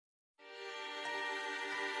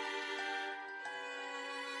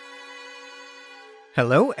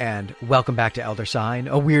Hello, and welcome back to Elder Sign,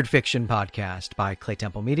 a weird fiction podcast by Clay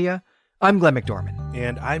Temple Media. I'm Glenn McDorman.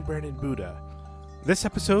 And I'm Brandon Buddha. This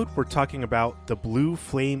episode, we're talking about The Blue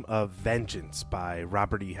Flame of Vengeance by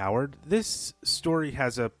Robert E. Howard. This story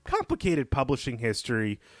has a complicated publishing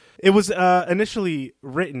history. It was initially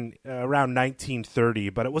written around 1930,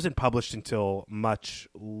 but it wasn't published until much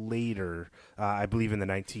later, I believe in the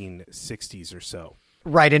 1960s or so.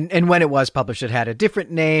 Right, and when it was published, it had a different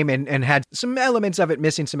name and had some elements of it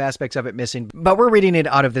missing, some aspects of it missing. But we're reading it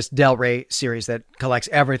out of this Del Rey series that collects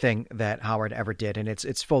everything that Howard ever did, and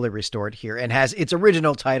it's fully restored here and has its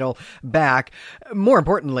original title back. More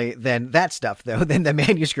importantly than that stuff, though, than the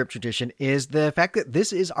manuscript tradition, is the fact that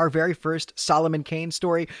this is our very first Solomon Kane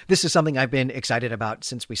story. This is something I've been excited about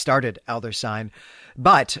since we started Elder Sign.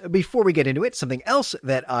 But before we get into it, something else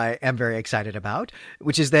that I am very excited about,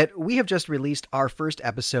 which is that we have just released our first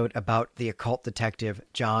episode about the occult detective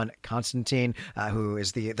John Constantine, who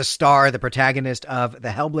is the star, the protagonist of the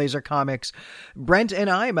Hellblazer comics. Brent and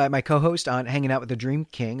I, my co-host on Hanging Out with the Dream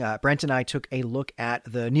King, Brent and I took a look at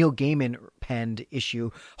the Neil Gaiman penned issue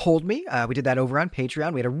Hold Me. We did that over on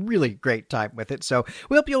Patreon. We had a really great time with it, so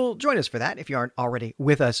we hope you'll join us for that if you aren't already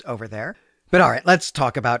with us over there. But all right, let's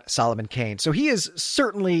talk about Solomon Kane. So he is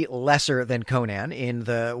certainly lesser than Conan in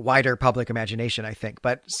the wider public imagination, I think.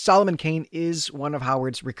 But Solomon Kane is one of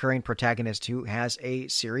Howard's recurring protagonists who has a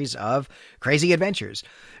series of crazy adventures.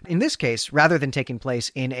 In this case, rather than taking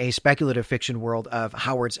place in a speculative fiction world of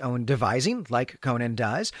Howard's own devising, like Conan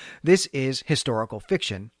does, this is historical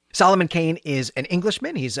fiction. Solomon Kane is an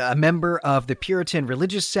Englishman. He's a member of the Puritan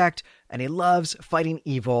religious sect, and he loves fighting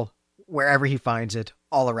evil wherever he finds it,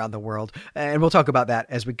 all around the world. And we'll talk about that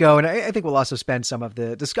as we go. And I think we'll also spend some of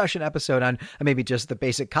the discussion episode on maybe just the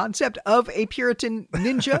basic concept of a Puritan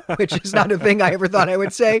ninja, which is not a thing I ever thought I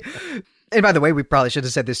would say. And by the way, we probably should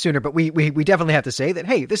have said this sooner, but we definitely have to say that,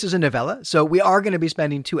 hey, this is a novella, so we are going to be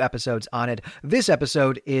spending 2 episodes on it. This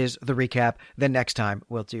episode is the recap. Then next time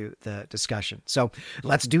we'll do the discussion. So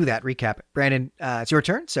let's do that recap. Brandon, it's your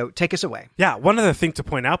turn, so take us away. Yeah, one other thing to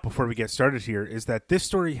point out before we get started here is that this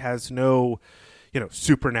story has no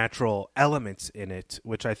supernatural elements in it,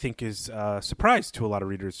 which I think is a surprise to a lot of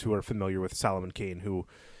readers who are familiar with Solomon Kane, who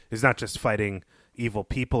is not just fighting evil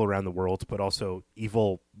people around the world, but also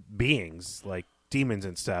evil beings like demons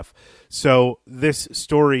and stuff. So this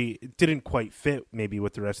story didn't quite fit maybe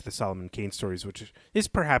with the rest of the Solomon Kane stories, which is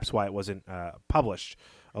perhaps why it wasn't published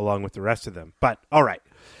along with the rest of them. But all right.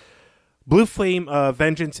 Blue Flame of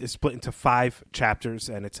Vengeance is split into 5 chapters,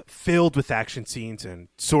 and it's filled with action scenes and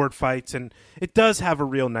sword fights, and it does have a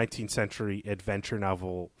real 19th century adventure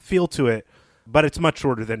novel feel to it, but it's much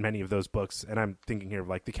shorter than many of those books, and I'm thinking here of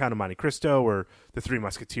like The Count of Monte Cristo or The Three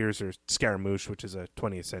Musketeers or Scaramouche, which is a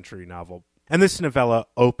 20th century novel. And this novella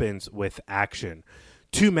opens with action.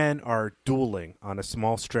 2 men are dueling on a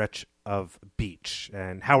small stretch of beach,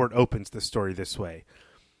 and Howard opens the story this way.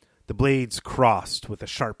 The blades crossed with a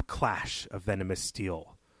sharp clash of venomous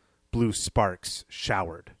steel. Blue sparks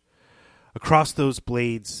showered. Across those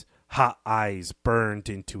blades, hot eyes burned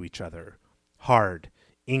into each other. Hard,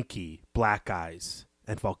 inky black eyes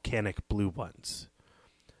and volcanic blue ones.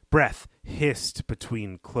 Breath hissed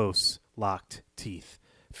between close, locked teeth.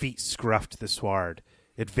 Feet scruffed the sward,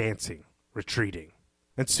 advancing, retreating.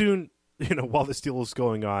 And soon, while this duel is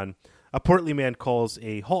going on, a portly man calls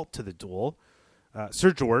a halt to the duel.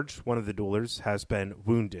 Sir George, one of the duelers, has been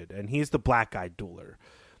wounded, and he is the black-eyed dueler.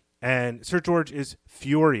 And Sir George is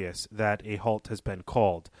furious that a halt has been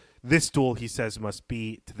called. This duel, he says, must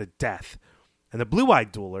be to the death. And the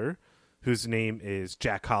blue-eyed dueler, whose name is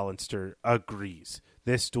Jack Hollister, agrees.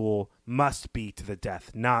 This duel must be to the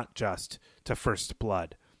death, not just to first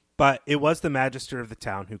blood. But it was the magister of the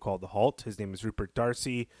town who called the halt. His name is Rupert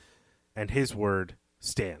Darcy, and his word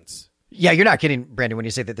stands. Yeah, you're not kidding, Brandon, when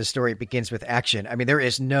you say that the story begins with action. I mean, there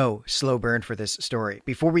is no slow burn for this story.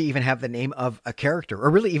 Before we even have the name of a character, or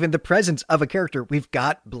really even the presence of a character, we've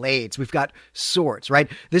got blades, we've got swords,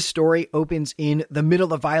 right? This story opens in the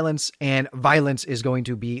middle of violence, and violence is going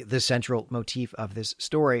to be the central motif of this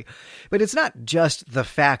story. But it's not just the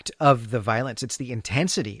fact of the violence, it's the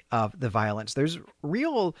intensity of the violence. There's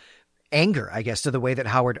real anger, I guess, to the way that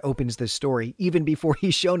Howard opens this story, even before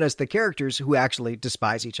he's shown us the characters who actually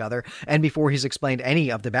despise each other, and before he's explained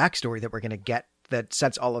any of the backstory that we're going to get that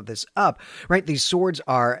sets all of this up, right? These swords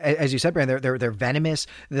are, as you said, Brandon, they're venomous.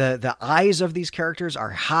 The eyes of these characters are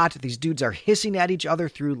hot. These dudes are hissing at each other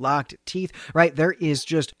through locked teeth, right? There is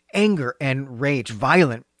just anger and rage,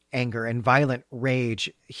 violent anger and violent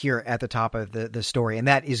rage here at the top of the story. And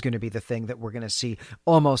that is going to be the thing that we're going to see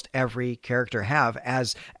almost every character have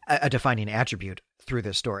as a defining attribute through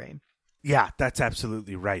this story. Yeah, that's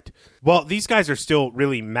absolutely right. Well, these guys are still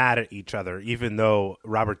really mad at each other, even though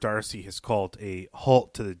Robert Darcy has called a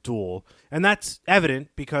halt to the duel. And that's evident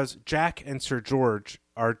because Jack and Sir George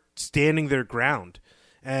are standing their ground.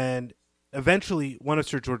 And eventually, one of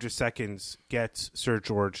Sir George's seconds gets Sir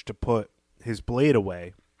George to put his blade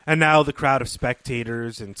away. And now the crowd of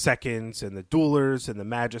spectators and seconds and the duelers and the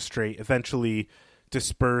magistrate eventually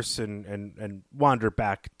disperse and wander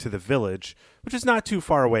back to the village, which is not too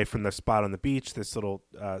far away from the spot on the beach, this little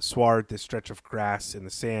sward, this stretch of grass in the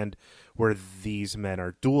sand where these men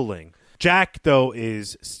are dueling. Jack, though,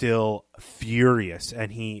 is still furious,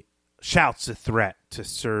 and he shouts a threat to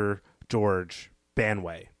Sir George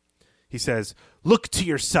Banway. He says, "Look to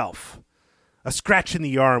yourself. A scratch in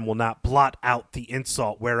the arm will not blot out the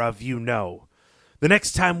insult whereof you know. The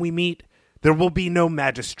next time we meet, there will be no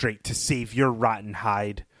magistrate to save your rotten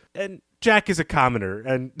hide." And Jack is a commoner,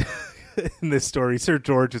 and in this story, Sir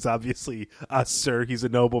George is obviously a sir. He's a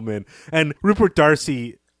nobleman. And Rupert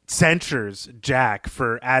Darcy censures Jack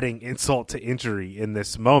for adding insult to injury in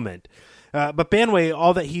this moment. But Banway,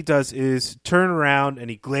 all that he does is turn around and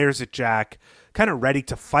he glares at Jack, kind of ready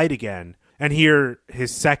to fight again. And here,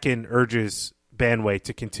 his second urges Banway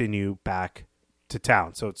to continue back to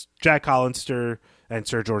town. So it's Jack Hollister and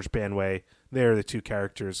Sir George Banway. They're the two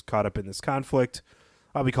characters caught up in this conflict.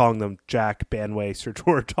 I'll be calling them Jack, Banway, Sir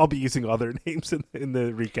George. I'll be using other names in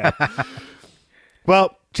the recap.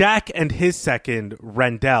 Well, Jack and his second,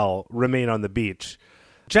 Rendell, remain on the beach.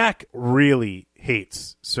 Jack really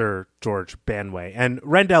hates Sir George Banway, and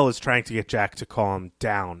Rendell is trying to get Jack to calm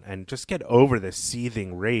down and just get over this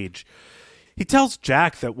seething rage. He tells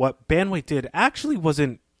Jack that what Banway did actually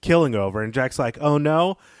wasn't killing over, and Jack's like, "Oh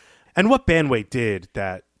no." And what Banway did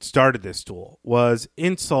that started this duel was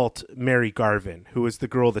insult Mary Garvin, who is the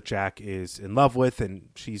girl that Jack is in love with, and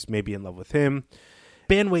she's maybe in love with him.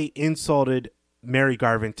 Banway insulted Mary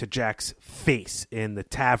Garvin to Jack's face in the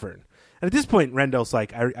tavern. And at this point, Rendell's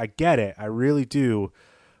like, I get it, I really do.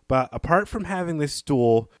 But apart from having this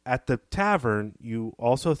duel at the tavern, you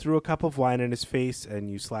also threw a cup of wine in his face, and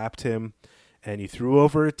you slapped him, and you threw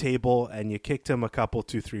over a table, and you kicked him a couple,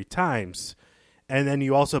 2-3 times. And then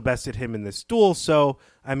you also bested him in this duel. So,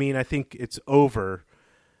 I mean, I think it's over.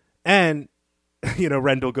 And,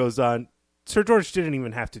 Rendell goes on, Sir George didn't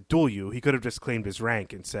even have to duel you. He could have just claimed his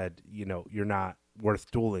rank and said, you're not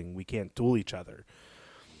worth dueling. We can't duel each other.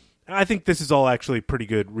 I think this is all actually pretty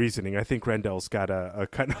good reasoning. I think Rendell's got a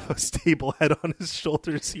kind of a stable head on his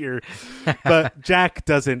shoulders here. But Jack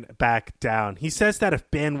doesn't back down. He says that if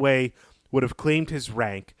Banway would have claimed his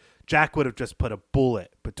rank, Jack would have just put a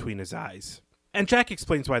bullet between his eyes. And Jack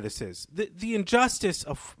explains why this is. The injustice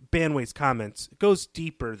of Banway's comments goes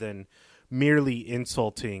deeper than merely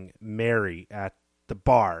insulting Mary at the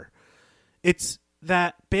bar. It's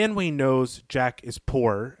that Banway knows Jack is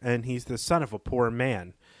poor, and he's the son of a poor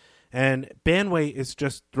man. And Banway is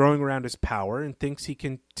just throwing around his power and thinks he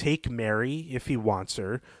can take Mary if he wants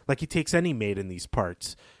her, like he takes any maid in these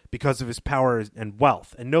parts, because of his power and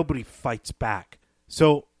wealth, and nobody fights back.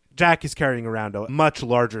 So Jack is carrying around a much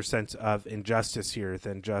larger sense of injustice here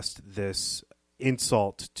than just this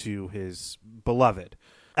insult to his beloved.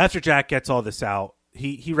 After Jack gets all this out,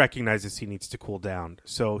 he recognizes he needs to cool down.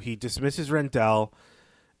 So he dismisses Rendell,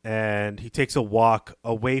 and he takes a walk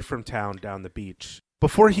away from town down the beach.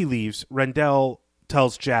 Before he leaves, Rendell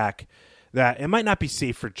tells Jack that it might not be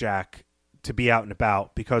safe for Jack to be out and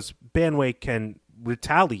about because Banway can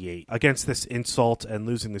retaliate against this insult and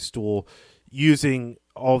losing this duel using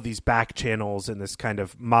all these back channels and this kind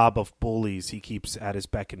of mob of bullies he keeps at his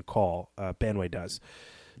beck and call. Banway does.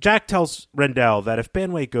 Jack tells Rendell that if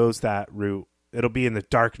Banway goes that route, it'll be in the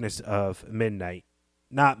darkness of midnight,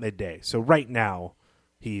 not midday. So right now,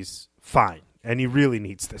 he's fine, and he really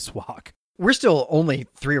needs this walk. We're still only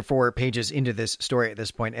 3 or 4 pages into this story at this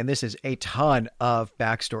point, and this is a ton of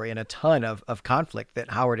backstory and a ton of conflict that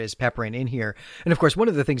Howard is peppering in here. And of course, one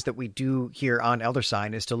of the things that we do here on Elder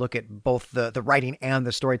Sign is to look at both the writing and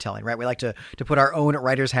the storytelling, right? We like to put our own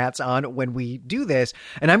writer's hats on when we do this.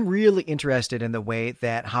 And I'm really interested in the way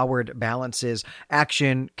that Howard balances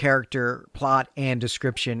action, character, plot, and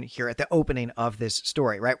description here at the opening of this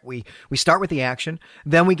story, right? We start with the action,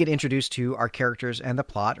 then we get introduced to our characters and the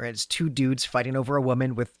plot, right? It's 2 dudes fighting over a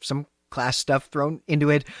woman with some class stuff thrown into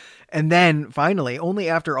it. And then finally, only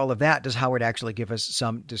after all of that does Howard actually give us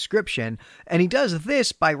some description. And he does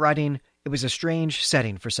this by writing, "It was a strange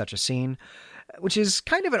setting for such a scene." which is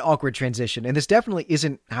kind of an awkward transition. And this definitely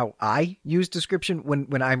isn't how I use description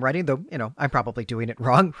when I'm writing, though, I'm probably doing it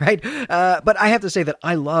wrong, right? But I have to say that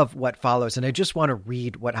I love what follows, and I just want to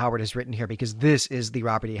read what Howard has written here because this is the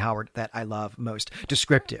Robert E. Howard that I love most.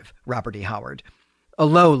 Descriptive Robert E. Howard. A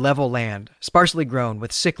low, level land, sparsely grown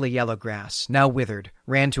with sickly yellow grass, now withered,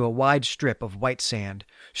 ran to a wide strip of white sand,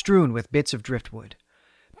 strewn with bits of driftwood.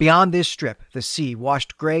 Beyond this strip, the sea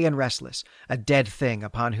washed gray and restless, a dead thing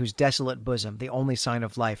upon whose desolate bosom the only sign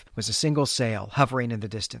of life was a single sail hovering in the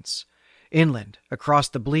distance. Inland, across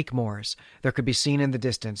the bleak moors, there could be seen in the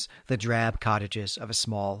distance the drab cottages of a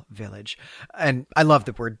small village. And I love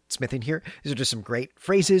the wordsmithing here. These are just some great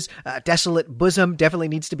phrases. Desolate bosom definitely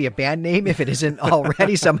needs to be a band name if it isn't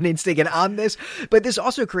already. Someone needs to get on this. But this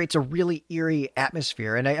also creates a really eerie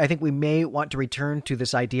atmosphere. And I think we may want to return to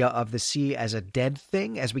this idea of the sea as a dead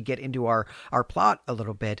thing as we get into our plot a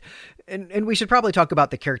little bit. And we should probably talk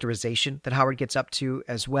about the characterization that Howard gets up to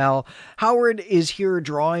as well. Howard is here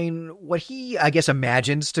drawing what he, I guess,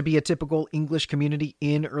 imagines to be a typical English community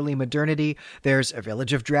in early modernity. There's a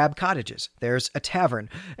village of drab cottages. There's a tavern.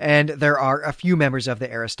 And there are a few members of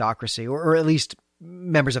the aristocracy, or at least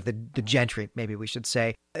members of the gentry, maybe we should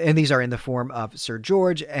say. And these are in the form of Sir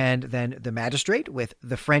George and then the magistrate with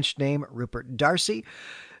the French name Rupert Darcy.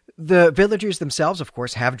 The villagers themselves, of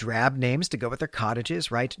course, have drab names to go with their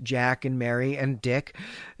cottages, right? Jack and Mary and Dick.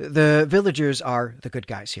 The villagers are the good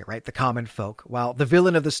guys here, right? The common folk, while the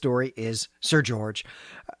villain of the story is Sir George.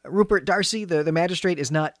 Rupert Darcy, the magistrate,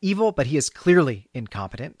 is not evil, but he is clearly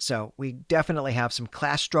incompetent. So we definitely have some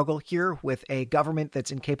class struggle here with a government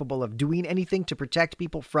that's incapable of doing anything to protect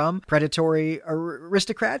people from predatory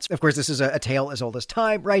aristocrats. Of course, this is a tale as old as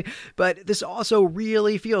time, right? But this also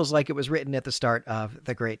really feels like it was written at the start of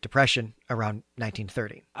the Great Depression around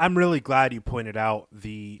 1930. I'm really glad you pointed out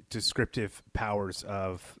the descriptive powers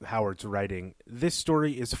of Howard's writing. This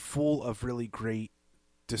story is full of really great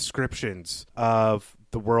descriptions of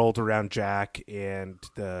the world around Jack and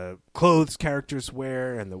the clothes characters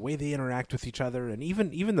wear and the way they interact with each other, and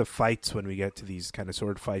even the fights when we get to these kind of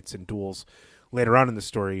sword fights and duels later on in the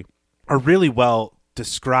story are really well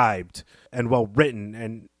described and well written.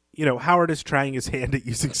 And Howard is trying his hand at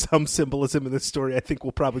using some symbolism in this story. I think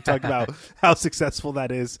we'll probably talk about how successful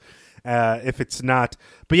that is if it's not.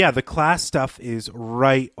 But yeah, the class stuff is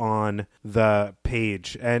right on the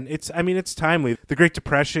page. And it's timely. The Great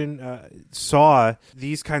Depression saw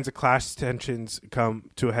these kinds of class tensions come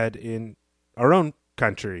to a head in our own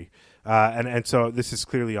country. And so this is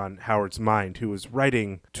clearly on Howard's mind, who was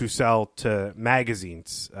writing to sell to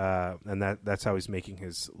magazines. And that's how he's making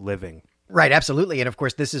his living. Right, absolutely. And of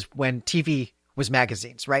course, this is when TV was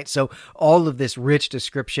magazines, right? So all of this rich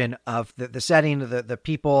description of the setting, the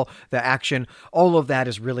people, the action, all of that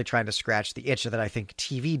is really trying to scratch the itch that I think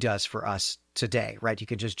TV does for us today, right? You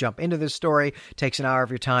can just jump into this story, takes an hour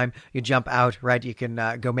of your time, you jump out, right? You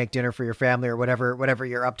can go make dinner for your family or whatever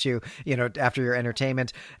you're up to, after your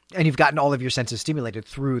entertainment. And you've gotten all of your senses stimulated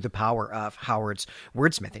through the power of Howard's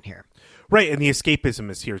wordsmithing here. Right, and the escapism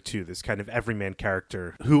is here too, this kind of everyman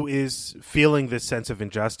character who is feeling this sense of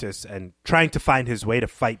injustice and trying to find his way to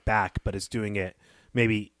fight back, but is doing it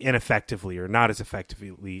maybe ineffectively or not as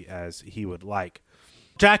effectively as he would like.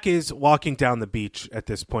 Jack is walking down the beach at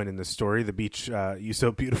this point in the story, the beach you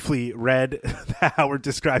so beautifully read that Howard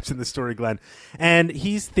describes in the story, Glenn. And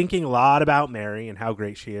he's thinking a lot about Mary and how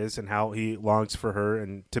great she is and how he longs for her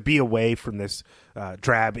and to be away from this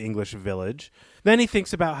drab English village. Then he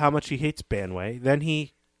thinks about how much he hates Banway. Then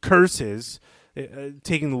he curses,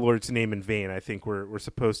 taking the Lord's name in vain, I think we're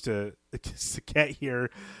supposed to get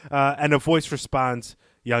here. And a voice responds,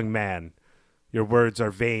 "Young man, your words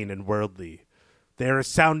are vain and worldly. They are a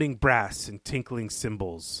sounding brass and tinkling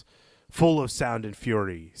cymbals, full of sound and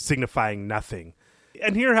fury, signifying nothing."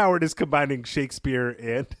 And here Howard is combining Shakespeare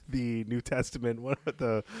and the New Testament, one of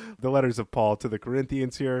the letters of Paul to the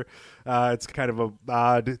Corinthians here. It's kind of a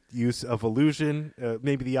odd use of allusion,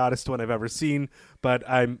 maybe the oddest one I've ever seen, but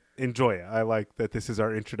I enjoy it. I like that this is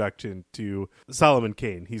our introduction to Solomon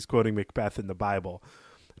Kane. He's quoting Macbeth in the Bible.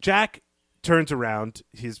 Jack turns around,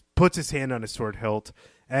 he puts his hand on his sword hilt,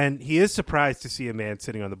 and he is surprised to see a man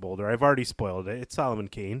sitting on the boulder. I've already spoiled it. It's Solomon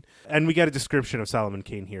Kane. And we get a description of Solomon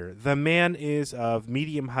Kane here. The man is of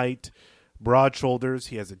medium height, broad shoulders.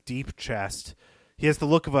 He has a deep chest. He has the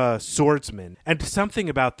look of a swordsman. And something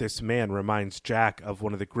about this man reminds Jack of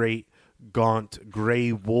one of the great, gaunt,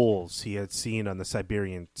 gray wolves he had seen on the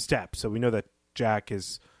Siberian steppe. So we know that Jack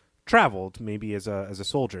has traveled, maybe as a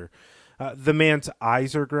soldier. The man's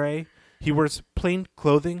eyes are gray. He wears plain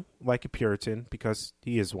clothing like a Puritan because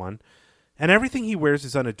he is one. And everything he wears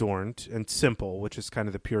is unadorned and simple, which is kind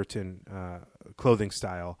of the Puritan clothing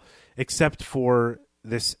style, except for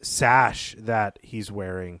this sash that he's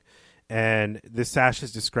wearing. And this sash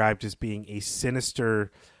is described as being a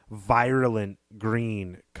sinister, virulent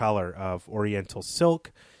green color of oriental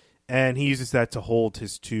silk, and he uses that to hold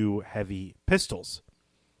his 2 heavy pistols.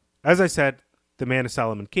 As I said, the man is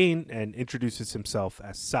Solomon Kane and introduces himself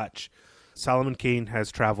as such. Solomon Kane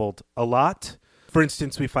has traveled a lot. For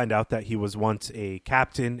instance, we find out that he was once a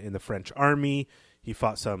captain in the French army. He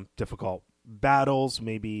fought some difficult battles,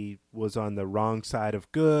 maybe was on the wrong side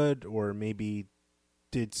of good, or maybe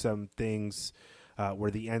did some things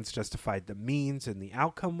where the ends justified the means and the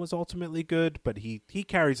outcome was ultimately good, but he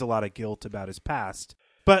carries a lot of guilt about his past.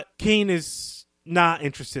 But Kane is not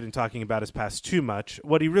interested in talking about his past too much.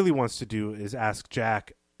 What he really wants to do is ask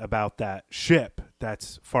Jack about that ship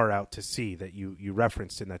that's far out to sea that you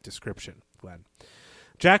referenced in that description, Glenn.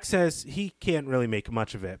 Jack says he can't really make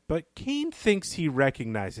much of it, but Kane thinks he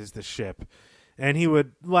recognizes the ship, and he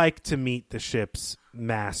would like to meet the ship's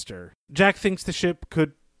master. Jack thinks the ship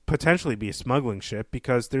could potentially be a smuggling ship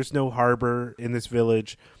because there's no harbor in this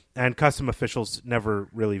village, and custom officials never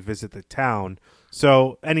really visit the town.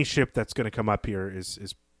 So any ship that's going to come up here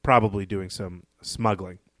is probably doing some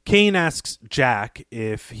smuggling. Kane asks Jack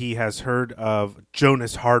if he has heard of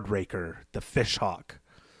Jonas Hardraker, the fishhawk.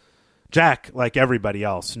 Jack, like everybody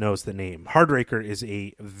else, knows the name. Hardraker is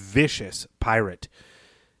a vicious pirate.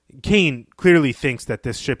 Kane clearly thinks that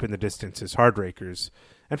this ship in the distance is Hardraker's.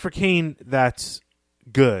 And for Kane, that's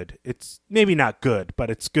good. It's maybe not good, but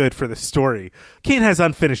it's good for the story. Kane has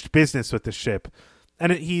unfinished business with the ship,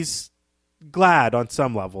 and he's glad on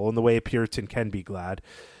some level, in the way a Puritan can be glad,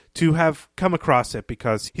 to have come across it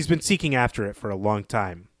because he's been seeking after it for a long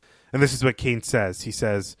time. And this is what Kane says. He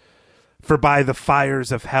says, "For by the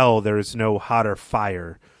fires of hell there is no hotter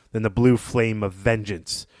fire than the blue flame of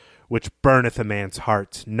vengeance, which burneth a man's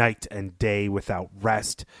heart night and day without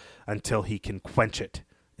rest until he can quench it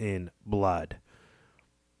in blood."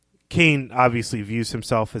 Kane obviously views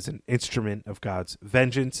himself as an instrument of God's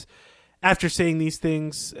vengeance. After saying these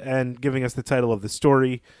things and giving us the title of the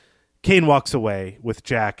story, Kane walks away with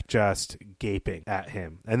Jack just gaping at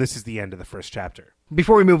him. And this is the end of the first chapter.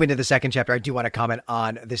 Before we move into the second chapter, I do want to comment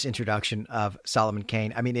on this introduction of Solomon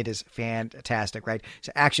Kane. I mean, it is fantastic, right? He's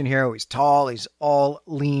an action hero. He's tall. He's all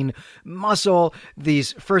lean muscle.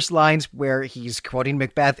 These first lines where he's quoting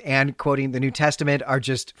Macbeth and quoting the New Testament are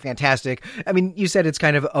just fantastic. I mean, you said it's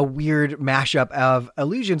kind of a weird mashup of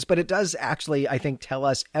allusions, but it does actually, I think, tell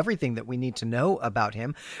us everything that we need to know about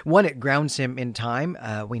him. One, it grounds him in time.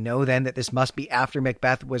 We know then that this must be after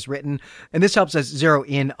Macbeth was written, and this helps us zero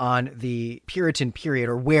in on the Puritan period,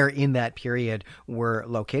 or where in that period we're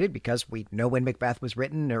located, because we know when Macbeth was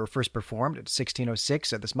written or first performed at 1606.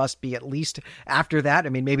 So this must be at least after that. I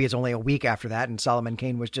mean, maybe it's only a week after that, and Solomon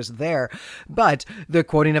Kane was just there. But the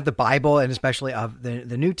quoting of the Bible, and especially of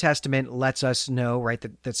the New Testament, lets us know, right,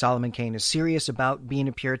 that Solomon Kane is serious about being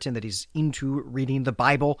a Puritan, that he's into reading the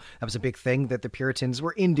Bible. That was a big thing that the Puritans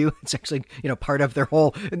were into. It's actually, part of their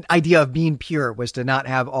whole idea of being pure was to not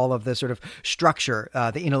have all of the sort of structure,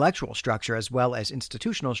 the intellectual structure, as well as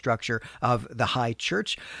institutional structure of the high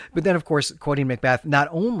church. But then, of course, quoting Macbeth not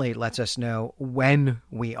only lets us know when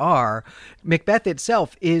we are, Macbeth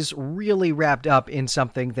itself is really wrapped up in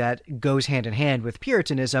something that goes hand in hand with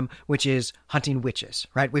Puritanism, which is hunting witches,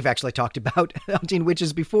 right? We've actually talked about hunting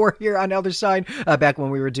witches before here on Other Side, back when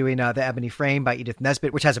we were doing The Ebony Frame by Edith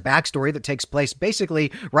Nesbit, which has a backstory that takes place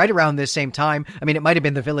basically right around this same time. I mean, it might have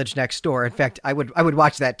been The Village Next Door. In fact, I would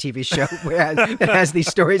watch that TV show where it has these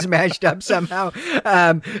stories mashed up somehow.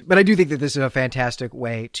 But I do think that this is a fantastic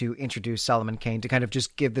way to introduce Solomon Kane, to kind of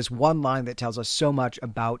just give this one line that tells us so much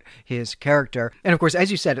about his character. And of course, as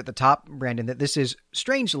you said at the top, Brandon, that this is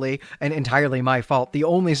strangely and entirely my fault, the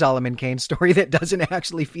only Solomon Kane story that doesn't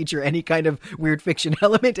actually feature any kind of weird fiction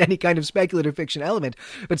element, any kind of speculative fiction element.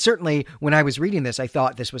 But certainly when I was reading this, I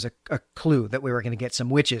thought this was a clue that we were going to get some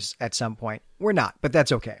witches at some point. We're not, but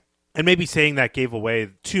that's okay. And maybe saying that gave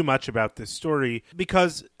away too much about this story,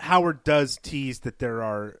 because Howard does tease that there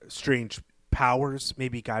are strange powers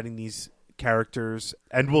maybe guiding these characters.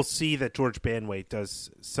 And we'll see that George Banway does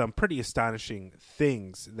some pretty astonishing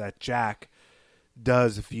things that Jack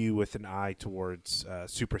does view with an eye towards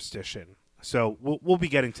superstition. So we'll be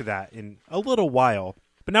getting to that in a little while.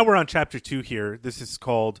 But now we're on chapter 2 here. This is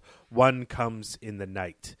called One Comes in the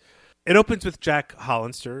Night. It opens with Jack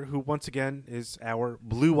Hollister, who once again is our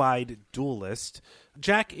blue-eyed duelist.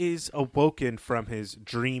 Jack is awoken from his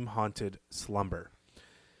dream-haunted slumber.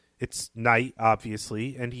 It's night,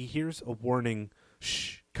 obviously, and he hears a warning,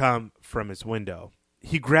 "Shh," come from his window.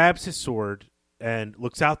 he grabs his sword and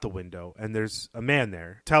looks out the window, and there's a man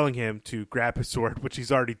there telling him to grab his sword, which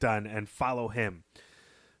he's already done, and follow him.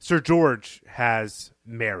 Sir George has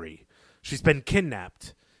Mary. She's been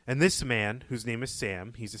kidnapped. And this man, whose name is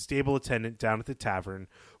Sam, he's a stable attendant down at the tavern,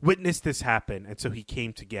 witnessed this happen, and so he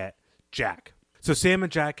came to get Jack. So Sam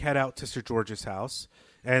and Jack head out to Sir George's house,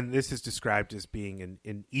 and this is described as being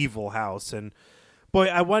an evil house. And boy,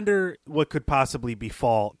 I wonder what could possibly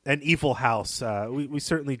befall an evil house. We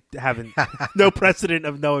certainly haven't no precedent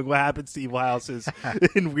of knowing what happens to evil houses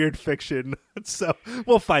in weird fiction, so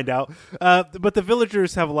we'll find out. But the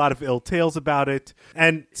villagers have a lot of ill tales about it,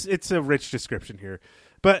 and it's a rich description here.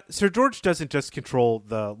 But Sir George doesn't just control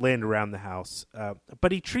the land around the house,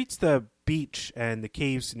 but he treats the beach and the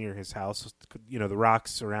caves near his house, you know, the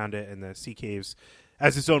rocks around it and the sea caves,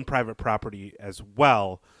 as his own private property as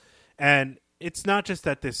well. And it's not just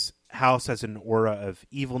that this house has an aura of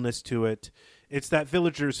evilness to it. It's that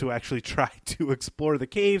villagers who actually try to explore the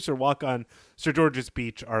caves or walk on Sir George's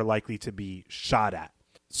beach are likely to be shot at.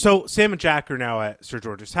 So Sam and Jack are now at Sir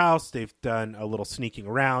George's house. They've done a little sneaking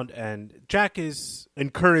around, and Jack is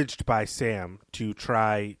encouraged by Sam to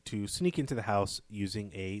try to sneak into the house using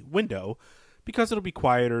a window because it'll be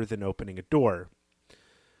quieter than opening a door.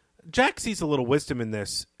 Jack sees a little wisdom in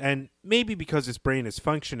this, and maybe because his brain is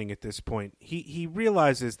functioning at this point, he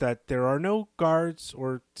realizes that there are no guards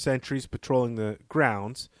or sentries patrolling the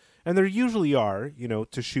grounds, and there usually are, you know,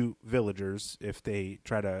 to shoot villagers if they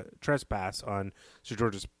try to trespass on Sir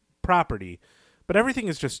George's property. But everything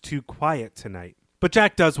is just too quiet tonight. But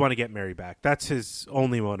Jack does want to get Mary back. That's his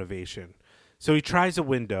only motivation. So he tries a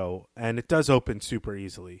window, and it does open super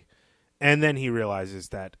easily. And then he realizes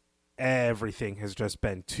that everything has just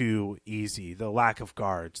been too easy. The lack of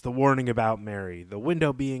guards, the warning about Mary, the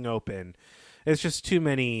window being open. It's just too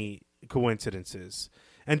many coincidences.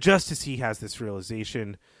 And just as he has this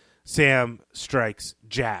realization, Sam strikes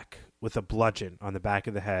Jack with a bludgeon on the back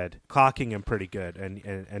of the head, clocking him pretty good,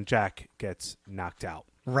 and Jack gets knocked out.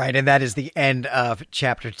 Right, and that is the end of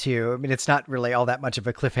chapter 2. I mean, it's not really all that much of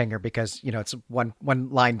a cliffhanger because, you know, it's one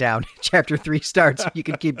line down. Chapter 3 starts. You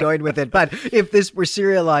can keep going with it. But if this were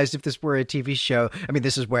serialized, if this were a TV show, I mean,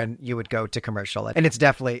 this is when you would go to commercial. And it's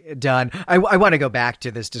definitely done. I want to go back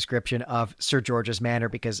to this description of Sir George's Manor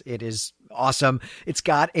because it is awesome. It's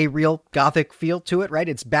got a real Gothic feel to it, right?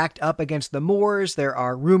 It's backed up against the moors. There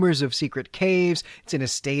are rumors of secret caves. It's in a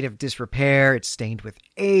state of disrepair. It's stained with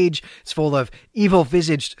age. It's full of evil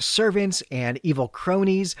visaged servants and evil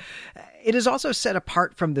cronies. It is also set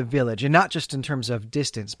apart from the village, and not just in terms of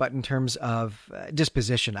distance, but in terms of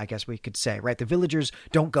disposition, I guess we could say, right? The villagers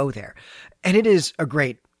don't go there. And it is a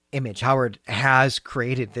great image. Howard has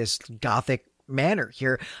created this Gothic manor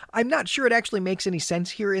here. I'm not sure it actually makes any sense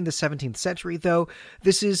here in the 17th century, though.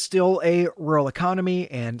 This is still a rural economy,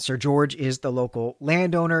 and Sir George is the local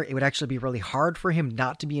landowner. It would actually be really hard for him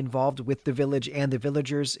not to be involved with the village and the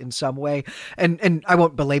villagers in some way. And I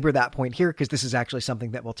won't belabor that point here because this is actually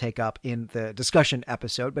something that we'll take up in the discussion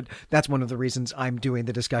episode, but that's one of the reasons I'm doing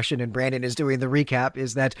the discussion and Brandon is doing the recap,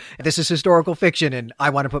 is that this is historical fiction, and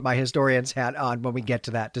I want to put my historian's hat on when we get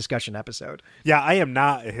to that discussion episode. Yeah, I am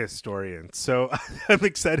not a historian, so I'm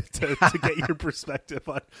excited to get your perspective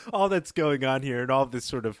on all that's going on here and all this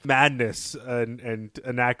sort of madness and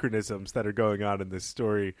anachronisms that are going on in this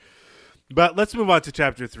story. But let's move on to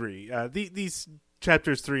chapter 3. These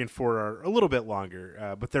chapters 3 and 4 are a little bit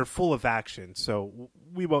longer, but they're full of action, so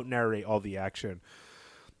we won't narrate all the action.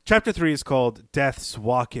 Chapter 3 is called Death's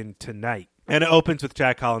Walkin' Tonight, and it opens with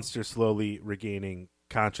Jack Hollister slowly regaining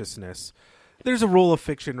consciousness. There's a rule of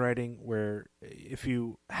fiction writing where if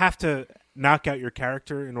you have to knock out your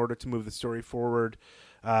character in order to move the story forward,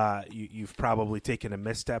 you've probably taken a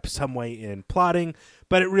misstep some way in plotting,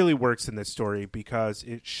 but it really works in this story because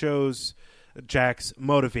it shows Jack's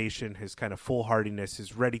motivation, his kind of foolhardiness,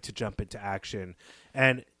 his ready to jump into action,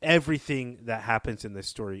 and everything that happens in this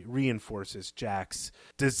story reinforces Jack's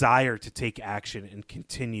desire to take action and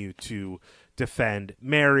continue to defend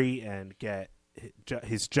Mary and get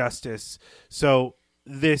his justice. So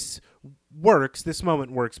this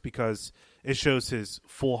moment works because it shows his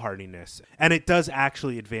foolhardiness, and it does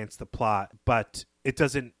actually advance the plot, but it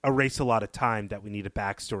doesn't erase a lot of time that we need a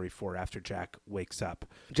backstory for after Jack wakes up.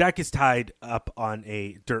 Jack is tied up on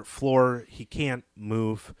a dirt floor. He can't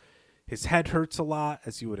move. His head hurts a lot,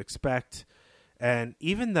 as you would expect, and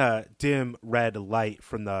even the dim red light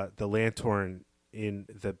from the lantern in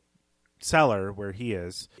the cellar where he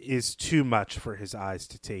is too much for his eyes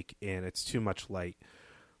to take in. It's too much light.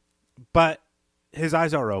 But his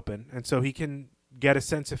eyes are open, and so he can get a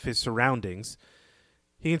sense of his surroundings.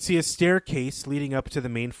 He can see a staircase leading up to the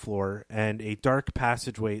main floor and a dark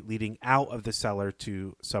passageway leading out of the cellar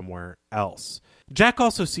to somewhere else. Jack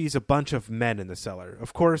also sees a bunch of men in the cellar.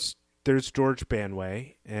 Of course, there's George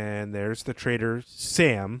Banway, and there's the traitor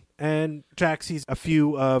Sam, and Jack sees a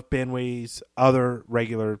few of Banway's other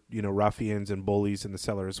regular, ruffians and bullies in the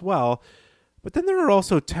cellar as well. But then there are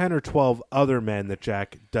also 10 or 12 other men that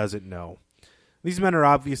Jack doesn't know. These men are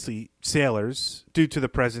obviously sailors due to the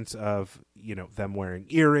presence of, them wearing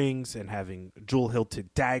earrings and having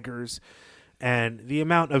jewel-hilted daggers, and the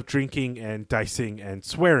amount of drinking and dicing and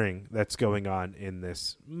swearing that's going on in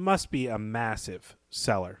this must be a massive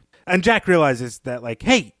cellar. And Jack realizes that,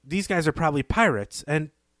 hey, these guys are probably pirates, and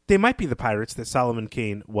they might be the pirates that Solomon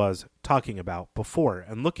Kane was talking about before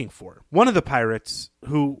and looking for. One of the pirates,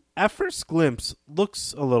 who at first glimpse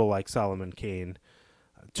looks a little like Solomon Kane,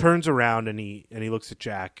 turns around and he looks at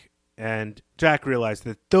Jack, and Jack realized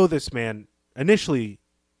that though this man initially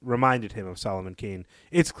reminded him of Solomon Kane,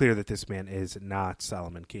 it's clear that this man is not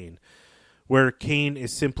Solomon Kane. Where Kane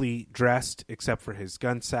is simply dressed except for his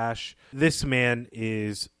gun sash, this man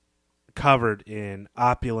is covered in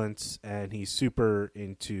opulence, and he's super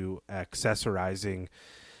into accessorizing.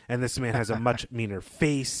 And this man has a much meaner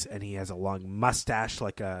face, and he has a long mustache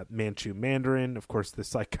like a Manchu Mandarin. Of course,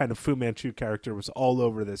 this kind of Fu Manchu character was all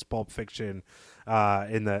over this Pulp Fiction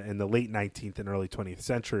in the late 19th and early 20th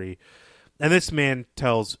century. And this man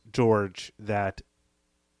tells George that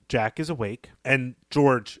Jack is awake, and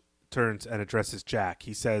George turns and addresses Jack.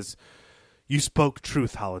 He says, "You spoke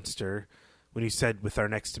truth, Hollister, when you said with our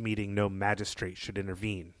next meeting no magistrate should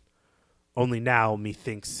intervene. Only now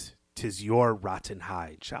methinks 'tis your rotten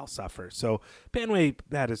hide shall suffer." So Banway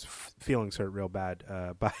had his feelings hurt real bad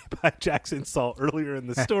by Jack's insult earlier in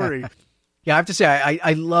the story. Yeah, I have to say,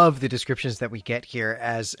 I love the descriptions that we get here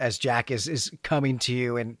as Jack is coming to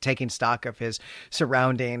you and taking stock of his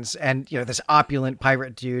surroundings. And, this opulent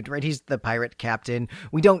pirate dude, right? He's the pirate captain.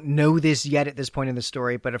 We don't know this yet at this point in the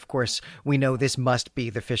story, but of course, we know this must be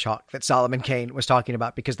the fishhawk that Solomon Kane was talking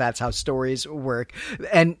about, because that's how stories work.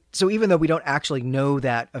 And so even though we don't actually know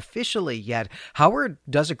that officially yet, Howard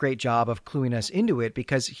does a great job of cluing us into it,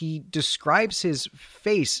 because he describes his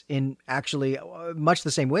face in actually much the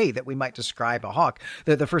same way that we might describe a hawk.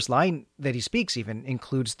 The first line that he speaks even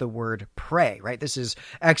includes the word prey, right? This is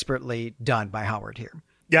expertly done by Howard here.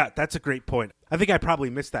 Yeah, that's a great point. I think I probably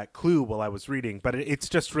missed that clue while I was reading, but it's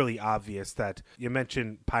just really obvious that you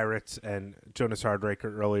mentioned pirates and Jonas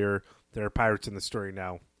Hardraker earlier. There are pirates in the story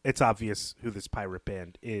now. It's obvious who this pirate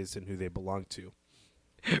band is and who they belong to.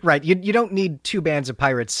 Right. You don't need two bands of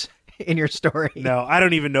pirates in your story. No, I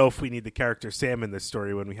don't even know if we need the character Sam in this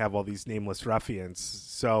story when we have all these nameless ruffians.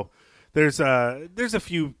 So there's a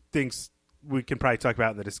few things we can probably talk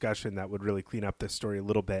about in the discussion that would really clean up this story a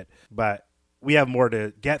little bit, but we have more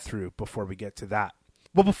to get through before we get to that.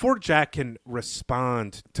 Well, before Jack can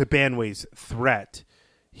respond to Banway's threat,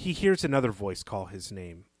 he hears another voice call his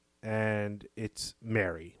name, and it's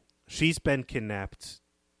Mary. She's been kidnapped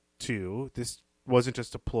too. This wasn't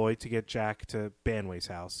just a ploy to get Jack to Banway's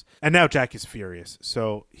house. And now Jack is furious,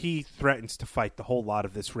 so he threatens to fight the whole lot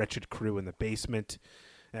of this wretched crew in the basement,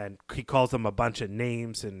 and he calls them a bunch of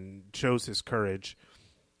names and shows his courage.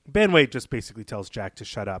 Banway just basically tells Jack to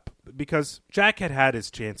shut up, because Jack had his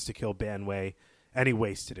chance to kill Banway, and he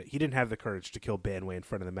wasted it. He didn't have the courage to kill Banway in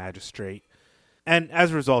front of the magistrate. And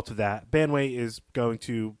as a result of that, Banway is going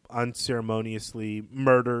to unceremoniously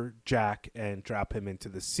murder Jack and drop him into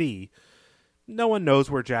the sea. No one knows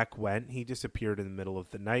where Jack went. He disappeared in the middle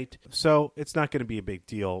of the night, so it's not going to be a big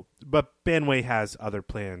deal. But Banway has other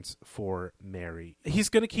plans for Mary. He's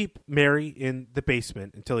going to keep Mary in the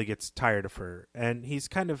basement until he gets tired of her, and he's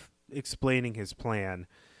kind of explaining his plan.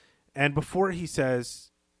 And before he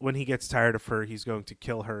says when he gets tired of her, he's going to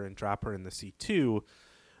kill her and drop her in the sea too,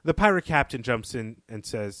 the pirate captain jumps in and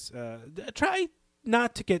says, try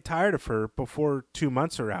not to get tired of her before 2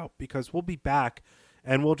 months are out, because we'll be back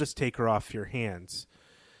and we'll just take her off your hands.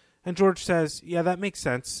 And George says, yeah, that makes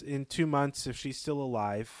sense. In 2 months, if she's still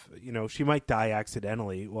alive, she might die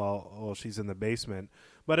accidentally while she's in the basement.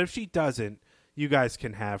 But if she doesn't, you guys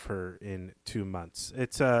can have her in 2 months.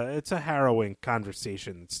 It's a harrowing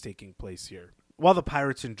conversation that's taking place here. While the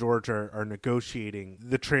pirates and George are negotiating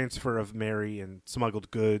the transfer of Mary and smuggled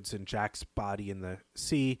goods and Jack's body in the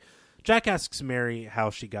sea, Jack asks Mary how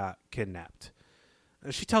she got kidnapped.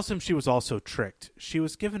 She tells him she was also tricked. She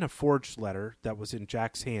was given a forged letter that was in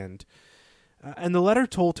Jack's hand, and the letter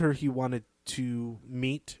told her he wanted to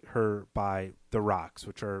meet her by the rocks,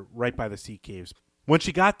 which are right by the sea caves. When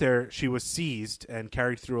she got there, she was seized and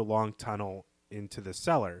carried through a long tunnel into the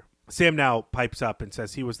cellar. Sam now pipes up and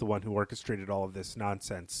says he was the one who orchestrated all of this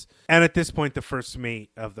nonsense. And at this point, the first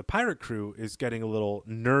mate of the pirate crew is getting a little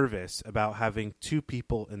nervous about having two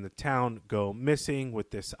people in the town go missing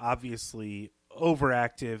with this obviously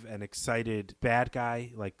overactive and excited bad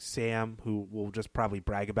guy like Sam, who will just probably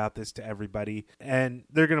brag about this to everybody. And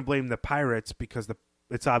they're going to blame the pirates because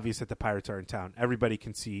it's obvious that the pirates are in town. Everybody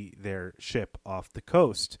can see their ship off the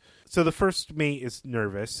coast. So the first mate is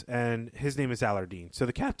nervous, and his name is Alardine. So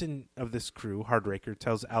the captain of this crew, Hardraker,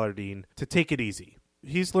 tells Alardine to take it easy.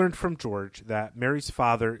 He's learned from George that Mary's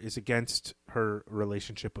father is against her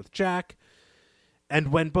relationship with Jack,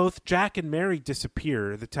 and when both Jack and Mary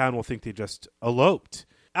disappear, the town will think they just eloped.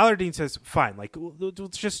 Alardine says, fine,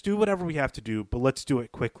 let's just do whatever we have to do, but let's do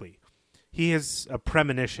it quickly. He has a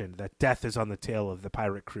premonition that death is on the tail of the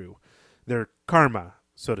pirate crew. Their karma,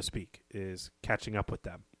 so to speak, is catching up with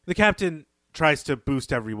them. The captain tries to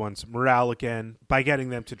boost everyone's morale again by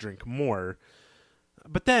getting them to drink more.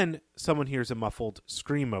 But then someone hears a muffled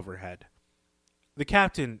scream overhead. The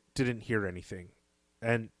captain didn't hear anything,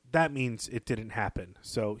 and that means it didn't happen.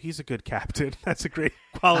 So he's a good captain. That's a great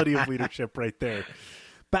quality of leadership right there.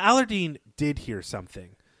 But Alardine did hear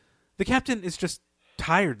something. The captain is just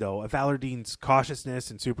tired, though, of Alardine's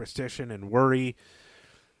cautiousness and superstition and worry.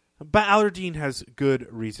 But Alardine has good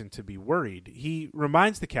reason to be worried. He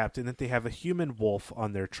reminds the captain that they have a human wolf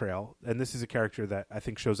on their trail, and this is a character that I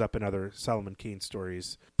think shows up in other Solomon Kane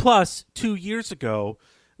stories. Plus, 2 years ago,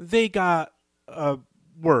 they got a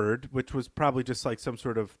word, which was probably just like some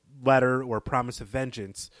sort of letter or promise of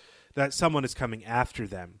vengeance, that someone is coming after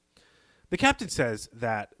them. The captain says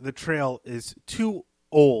that the trail is too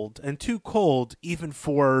old and too cold even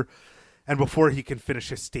for, and before he can finish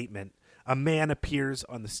his statement, a man appears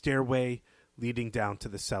on the stairway leading down to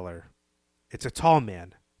the cellar. It's a tall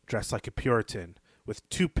man dressed like a Puritan with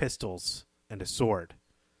 2 pistols and a sword.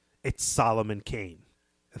 It's Solomon Kane.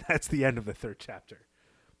 And that's the end of the 3rd chapter.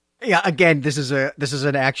 Yeah, again, this is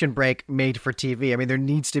an action break made for TV. I mean, there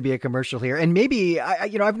needs to be a commercial here. And maybe,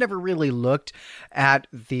 I've never really looked at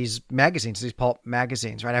these magazines, these pulp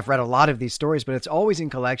magazines, right? I've read a lot of these stories, but it's always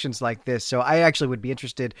in collections like this. So I actually would be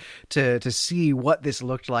interested to see what this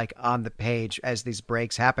looked like on the page as these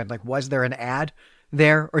breaks happened. Like, was there an ad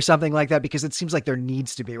there or something like that? Because it seems like there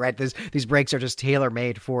needs to be, right? These breaks are just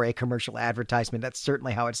tailor-made for a commercial advertisement. That's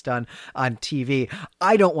certainly how it's done on TV.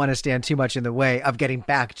 I don't want to stand too much in the way of getting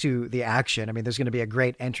back to the action. I mean, there's going to be a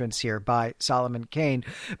great entrance here by Solomon Kane,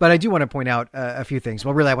 but I do want to point out a few things.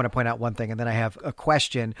 Well, really, I want to point out one thing, and then I have a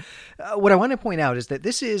question. What I want to point out is that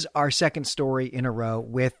this is our 2nd story in a row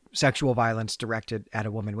with sexual violence directed at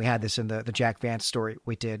a woman. We had this in the Jack Vance story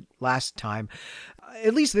we did last time.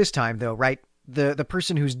 At least this time, though, right? The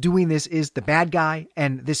person who's doing this is the bad guy,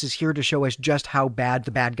 and this is here to show us just how bad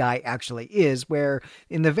the bad guy actually is, where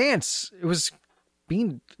in the Vance, it was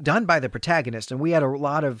being done by the protagonist, and we had a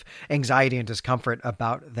lot of anxiety and discomfort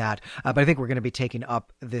about that. But I think we're going to be taking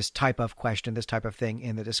up this type of question, this type of thing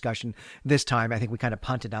in the discussion this time. I think we kind of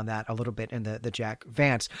punted on that a little bit in the Jack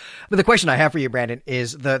Vance. But the question I have for you, Brandon,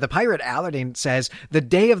 is the pirate Alardine says the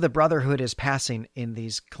day of the Brotherhood is passing in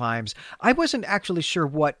these climes. I wasn't actually sure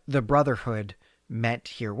what the Brotherhood meant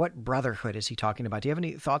here. What brotherhood is he talking about? Do you have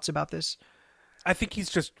any thoughts about this? I think he's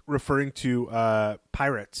just referring to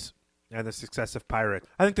pirates and the success of pirates.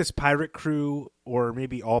 I think this pirate crew, or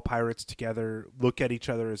maybe all pirates together, look at each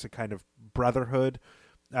other as a kind of brotherhood.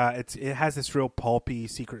 It has this real pulpy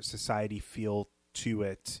secret society feel to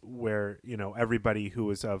it, where everybody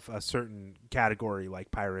who is of a certain category,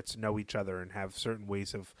 like pirates, know each other and have certain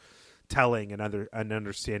ways of telling and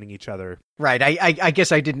understanding each other. Right. I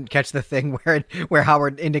guess I didn't catch the thing where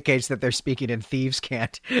Howard indicates that they're speaking in thieves'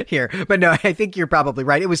 cant here. But no, I think you're probably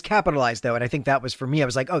right. It was capitalized, though, and I think that was, for me, I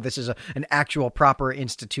was like, oh, this is an actual proper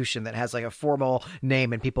institution that has like a formal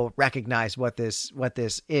name and people recognize what this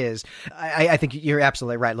is. I think you're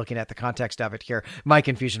absolutely right looking at the context of it here. My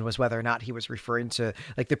confusion was whether or not he was referring to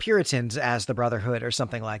like the Puritans as the Brotherhood or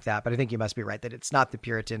something like that. But I think you must be right that it's not the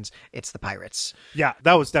Puritans, it's the pirates. Yeah,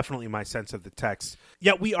 that was definitely my sense of the text.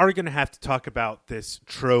 Yeah, we are going to have to talk about this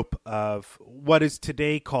trope of what is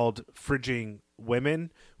today called fridging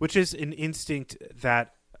women, which is an instinct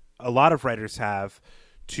that a lot of writers have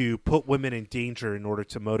to put women in danger in order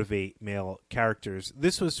to motivate male characters.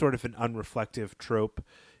 This was sort of an unreflective trope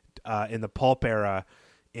in the pulp era,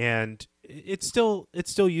 and it's still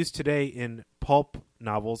used today in pulp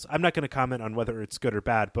novels. I'm not going to comment on whether it's good or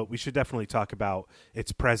bad, but we should definitely talk about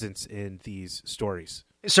its presence in these stories.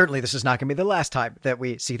 Certainly, this is not going to be the last time that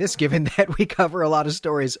we see this, given that we cover a lot of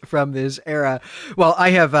stories from this era. Well,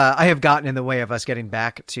 I have gotten in the way of us getting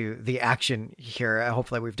back to the action here.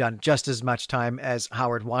 Hopefully, we've done just as much time as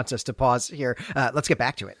Howard wants us to pause here. Let's get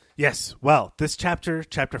back to it. Yes. Well, this chapter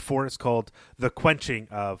 4, is called The Quenching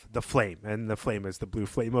of the Flame. And the flame is the blue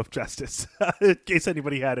flame of justice, in case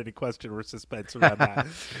anybody had any question or suspense around that.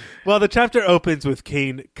 Well, the chapter opens with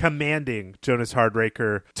Cain commanding Jonas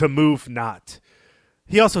Hardraker to move not.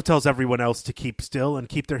 He also tells everyone else to keep still and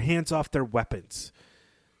keep their hands off their weapons.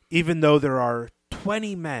 Even though there are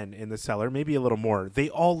 20 men in the cellar, maybe a little more, they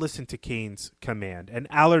all listen to Cain's command. And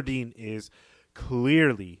Alardine is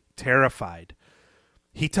clearly terrified.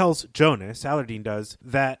 He tells Jonas, Alardine does,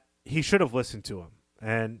 that he should have listened to him.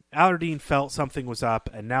 And Alardine felt something was up,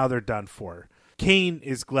 and now they're done for. Cain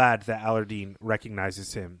is glad that Alardine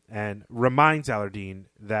recognizes him and reminds Alardine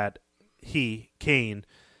that he, Cain,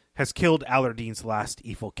 has killed Alardine's last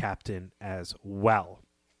evil captain as well.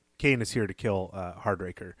 Cain is here to kill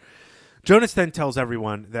Hardraker. Jonas then tells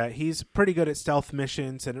everyone that he's pretty good at stealth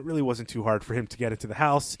missions, and it really wasn't too hard for him to get into the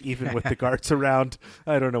house, even with the guards around.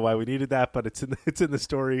 I don't know why we needed that, but it's in the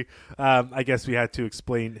story. I guess we had to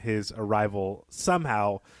explain his arrival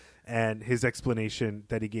somehow, and his explanation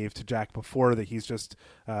that he gave to Jack before, that he's just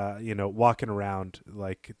walking around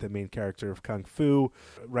like the main character of Kung Fu,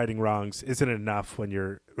 righting wrongs, isn't enough when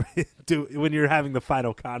you're when you're having the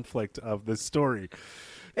final conflict of the story.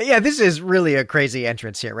 Yeah, this is really a crazy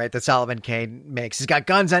entrance here, right? That Solomon Kane makes. He's got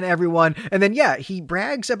guns on everyone. And then, he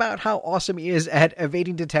brags about how awesome he is at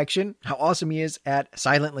evading detection, how awesome he is at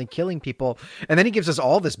silently killing people. And then he gives us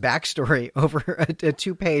all this backstory over a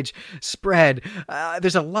 2-page spread.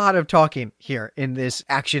 There's a lot of talking here in this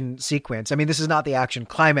action sequence. I mean, this is not the action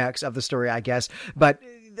climax of the story, I guess, but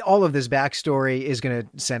all of this backstory is going to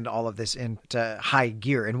send all of this into high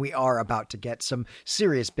gear, and we are about to get some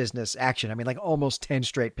serious business action. I mean, like almost 10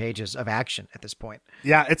 straight pages of action at this point.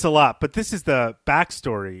 Yeah, it's a lot, but this is the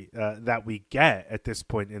backstory that we get at this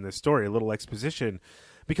point in the story, a little exposition,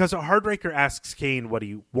 because Hardraker asks Cain what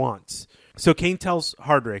he wants. So Cain tells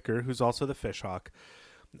Hardraker, who's also the Fishhawk,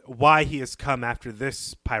 why he has come after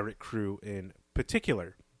this pirate crew in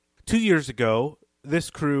particular. 2 years ago,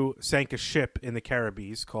 this crew sank a ship in the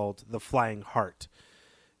Caribbees called the Flying Heart.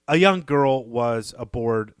 A young girl was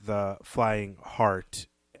aboard the Flying Heart,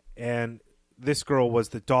 and this girl was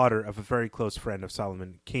the daughter of a very close friend of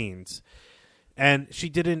Solomon Kane's. And she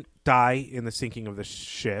didn't die in the sinking of the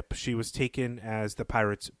ship. She was taken as the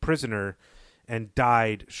pirates' prisoner and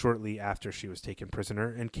died shortly after she was taken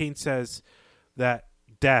prisoner. And Cain says that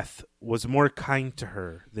death was more kind to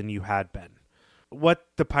her than you had been. What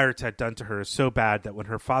the pirates had done to her is so bad that when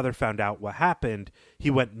her father found out what happened,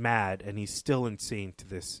 he went mad, and he's still insane to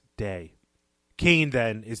this day. Cain,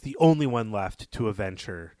 then, is the only one left to avenge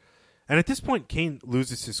her. And at this point, Cain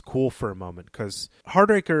loses his cool for a moment, because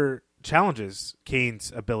Hardraker challenges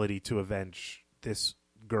Cain's ability to avenge this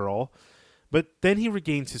girl, but then he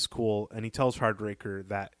regains his cool, and he tells Hardraker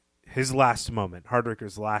that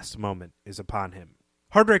Hardraker's last moment is upon him.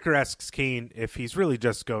 Hardraker asks Cain if he's really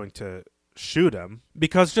just going to shoot him,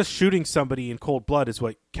 because just shooting somebody in cold blood is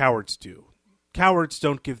what cowards do. Cowards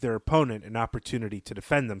don't give their opponent an opportunity to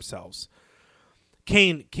defend themselves.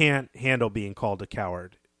 Cain can't handle being called a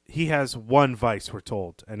coward. He has one vice, we're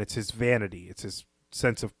told, and it's his vanity. It's his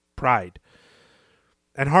sense of pride.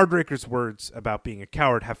 And Hardraker's words about being a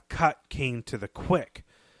coward have cut Cain to the quick.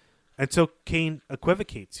 And so Cain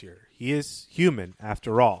equivocates here. He is human,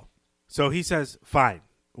 after all. So he says, fine,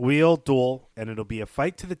 we'll duel, and it'll be a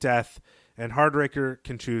fight to the death, and Hardraker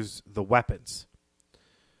can choose the weapons.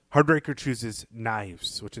 Hardraker chooses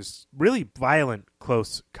knives, which is really violent,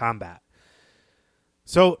 close combat.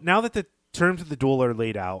 So now that the terms of the duel are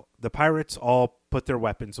laid out, the pirates all put their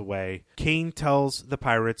weapons away. Cain tells the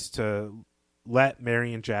pirates to let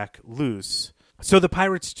Mary and Jack loose. So the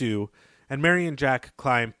pirates do, and Mary and Jack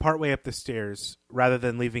climb partway up the stairs rather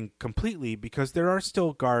than leaving completely, because there are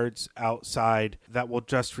still guards outside that will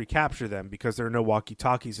just recapture them, because there are no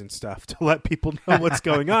walkie-talkies and stuff to let people know what's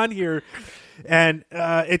going on here. And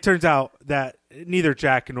it turns out that neither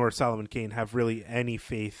Jack nor Solomon Kane have really any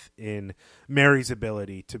faith in Mary's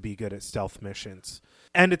ability to be good at stealth missions.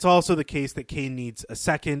 And it's also the case that Cain needs a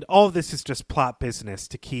second. All of this is just plot business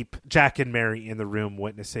to keep Jack and Mary in the room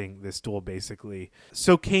witnessing this duel, basically.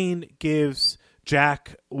 So Cain gives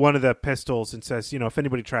Jack one of the pistols and says, if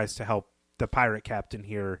anybody tries to help the pirate captain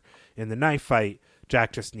here in the knife fight,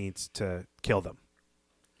 Jack just needs to kill them.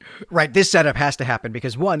 Right, this setup has to happen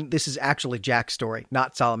because one, this is actually Jack's story,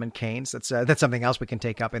 not Solomon Kane's. That's something else we can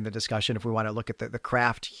take up in the discussion if we want to look at the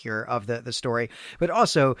craft here of the story. But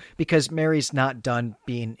also because Mary's not done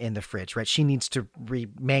being in the fridge, right? She needs to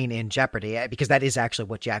remain in jeopardy because that is actually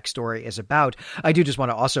what Jack's story is about. I do just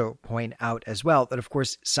want to also point out as well that, of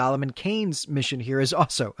course, Solomon Kane's mission here is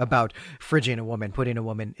also about fridging a woman, putting a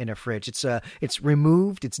woman in a fridge. It's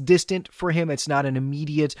removed, it's distant for him. It's not an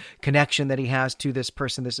immediate connection that he has to this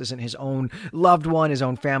person. This isn't his own loved one, his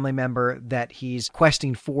own family member that he's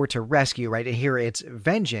questing for to rescue, right? Here it's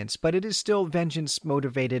vengeance, but it is still vengeance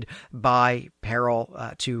motivated by peril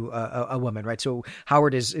to a woman, right? So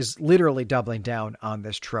Howard is literally doubling down on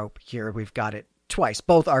this trope here. We've got it twice.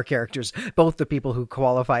 Both our characters, both the people who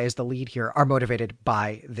qualify as the lead here are motivated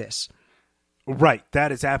by this. Right.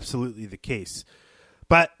 That is absolutely the case.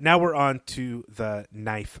 But now we're on to the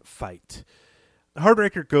knife fight.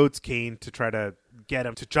 Hardrecker goads Kane to try to get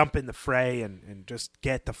him to jump in the fray and just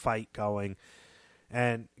get the fight going.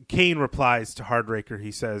 And Kane replies to Hardrecker.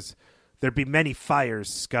 He says, "There be many fires,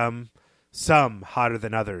 scum, some hotter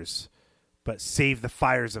than others, but save the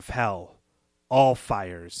fires of hell. All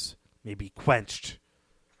fires may be quenched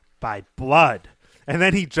by blood." And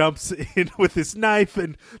then he jumps in with his knife,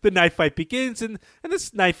 and the knife fight begins. And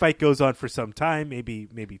this knife fight goes on for some time,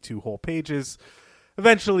 maybe 2 whole pages.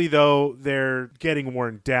 Eventually, though, they're getting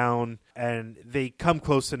worn down, and they come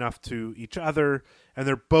close enough to each other, and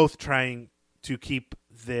they're both trying to keep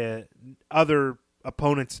the other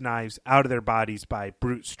opponent's knives out of their bodies by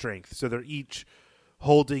brute strength. So they're each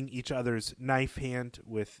holding each other's knife hand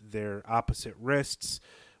with their opposite wrists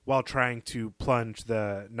while trying to plunge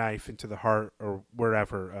the knife into the heart or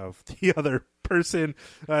wherever of the other person.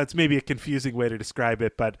 It's maybe a confusing way to describe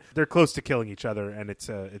it, but they're close to killing each other, and it's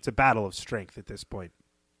a battle of strength at this point.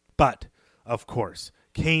 But, of course,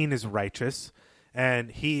 Kane is righteous, and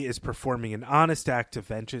he is performing an honest act of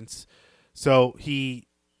vengeance, so he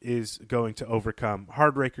is going to overcome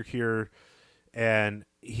Hardrecker here, and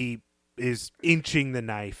he is inching the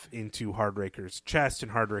knife into Hardrecker's chest,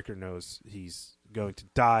 and Hardrecker knows he's going to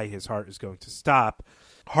die. His heart is going to stop.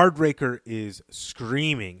 Hardrecker is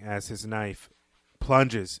screaming as his knife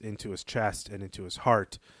plunges into his chest and into his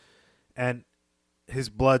heart, and his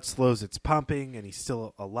blood slows its pumping, and he's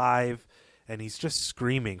still alive, and he's just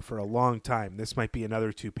screaming for a long time. This might be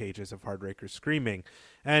another 2 pages of Hardrecker screaming,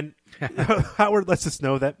 and Howard lets us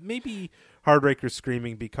know that maybe Hardrecker's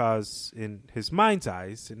screaming because in his mind's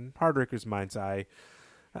eyes, in Hardrecker's mind's eye,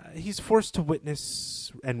 he's forced to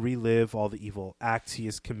witness and relive all the evil acts he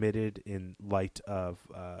has committed in light of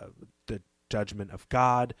the judgment of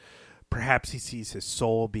God. Perhaps he sees his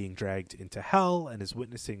soul being dragged into hell and is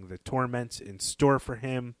witnessing the torments in store for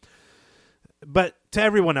him. But to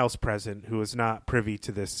everyone else present who is not privy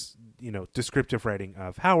to this, descriptive writing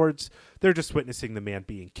of Howard's, they're just witnessing the man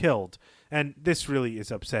being killed. And this really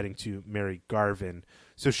is upsetting to Mary Garvin.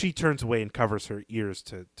 So she turns away and covers her ears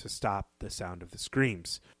to stop the sound of the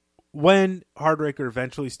screams. When Hardrecker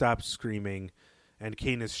eventually stops screaming and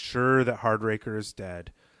Kane is sure that Hardrecker is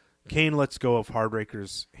dead, Kane lets go of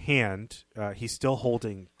Hardrecker's hand. He's still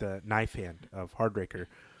holding the knife hand of Hardrecker,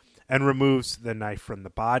 and removes the knife from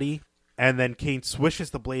the body. And then Kane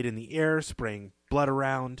swishes the blade in the air, spraying blood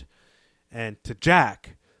around. And to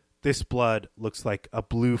Jack, this blood looks like a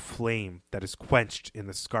blue flame that is quenched in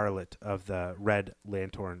the scarlet of the red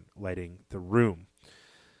lantern lighting the room.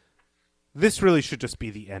 This really should just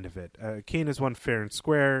be the end of it. Kane has won fair and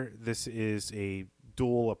square. This is a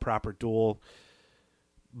duel, a proper duel.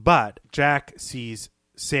 But Jack sees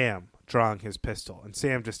Sam drawing his pistol, and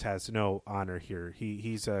Sam just has no honor here.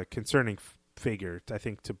 He's a concerning figure, I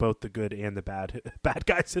think, to both the good and the bad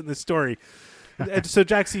guys in the story. And so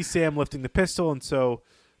Jack sees Sam lifting the pistol, and so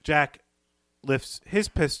Jack lifts his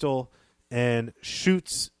pistol and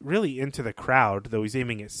shoots really into the crowd, though he's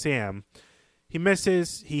aiming at Sam. He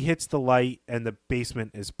misses, he hits the light, and the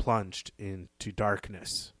basement is plunged into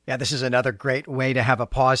darkness. Yeah, this is another great way to have a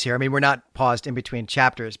pause here. I mean, we're not paused in between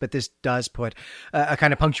chapters, but this does put a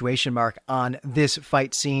kind of punctuation mark on this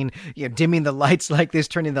fight scene. Dimming the lights like this,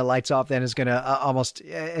 turning the lights off, then is going to almost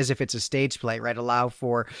as if it's a stage play, right? Allow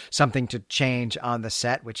for something to change on the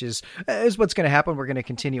set, which is what's going to happen. We're going to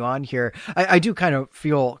continue on here. I do kind of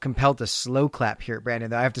feel compelled to slow clap here, Brandon,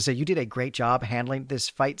 though. I have to say, you did a great job handling this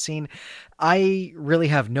fight scene. I really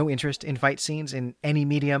have no interest in fight scenes in any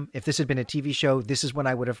medium. If this had been a TV show, this is when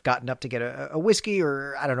I would have have gotten up to get a whiskey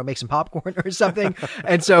or, I don't know, make some popcorn or something.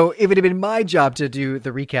 And so if it had been my job to do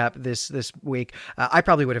the recap this week, I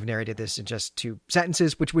probably would have narrated this in just 2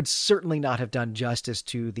 sentences, which would certainly not have done justice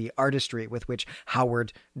to the artistry with which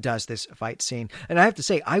Howard does this fight scene. And I have to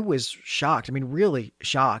say, I was shocked. I mean, really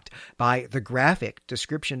shocked by the graphic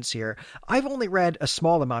descriptions here. I've only read a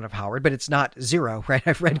small amount of Howard, but it's not zero, right?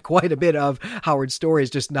 I've read quite a bit of Howard's stories,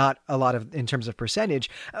 just not a lot of in terms of percentage.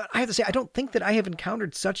 I have to say, I don't think that I have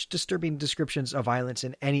encountered such disturbing descriptions of violence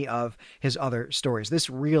in any of his other stories. This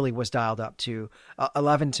really was dialed up to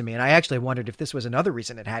 11 to me. And I actually wondered if this was another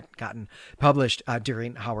reason it hadn't gotten published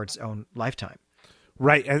during Howard's own lifetime.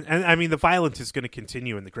 Right. And I mean, the violence is going to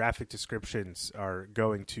continue and the graphic descriptions are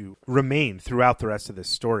going to remain throughout the rest of this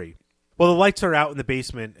story. Well, the lights are out in the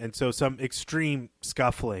basement, and so some extreme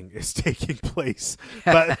scuffling is taking place.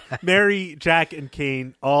 But Mary, Jack, and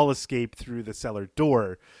Kane all escape through the cellar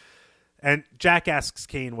door. And Jack asks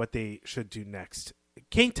Kane what they should do next.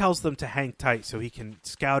 Kane tells them to hang tight so he can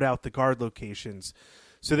scout out the guard locations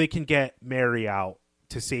so they can get Mary out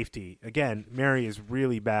to safety. Again, Mary is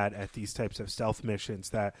really bad at these types of stealth missions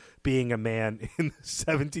that being a man in the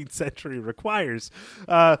 17th century requires.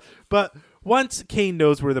 But once Kane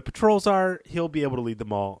knows where the patrols are, he'll be able to lead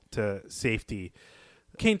them all to safety.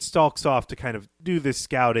 Kane stalks off to kind of do this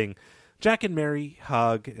scouting. Jack and Mary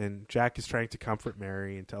hug, and Jack is trying to comfort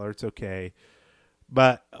Mary and tell her it's okay.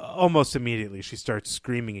 But almost immediately, she starts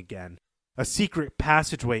screaming again. A secret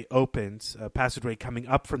passageway opens, a passageway coming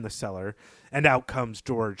up from the cellar, and out comes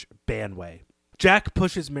George Banway. Jack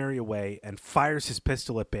pushes Mary away and fires his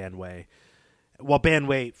pistol at Banway, while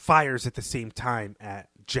Banway fires at the same time at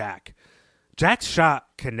Jack. Jack's shot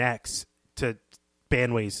connects to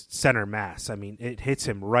Banway's center mass. I mean, it hits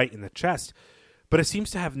him right in the chest, but it seems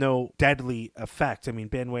to have no deadly effect. I mean,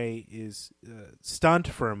 Banway is stunned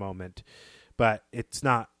for a moment, but it's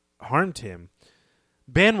not harmed him.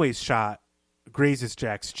 Banway's shot grazes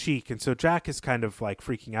Jack's cheek, and so Jack is kind of like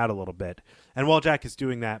freaking out a little bit. And while Jack is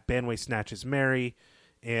doing that, Banway snatches Mary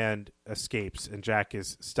and escapes, and Jack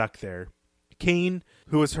is stuck there. Kane,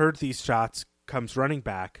 who has heard these shots, comes running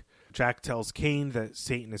back. Jack tells Kane that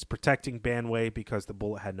Satan is protecting Banway because the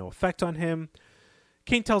bullet had no effect on him.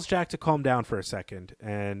 Kane tells Jack to calm down for a second,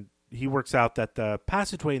 and he works out that the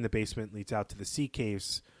passageway in the basement leads out to the sea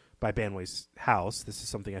caves by Banway's house. This is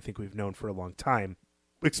something I think we've known for a long time.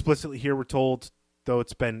 Explicitly here we're told, though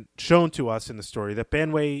it's been shown to us in the story, that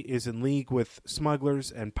Banway is in league with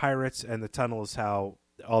smugglers and pirates, and the tunnel is how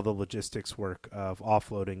all the logistics work of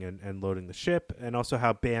offloading and loading the ship, and also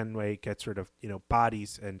how Banway gets rid of,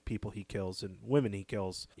 bodies and people he kills and women he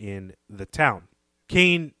kills in the town.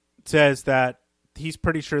 Kane says that he's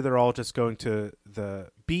pretty sure they're all just going to the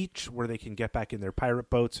beach where they can get back in their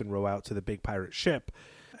pirate boats and row out to the big pirate ship,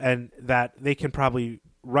 and that they can probably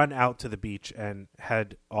run out to the beach and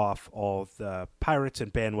head off all the pirates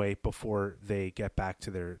and Banway before they get back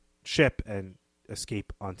to their ship and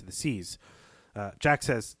escape onto the seas. Jack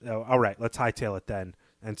says, all right, let's hightail it then.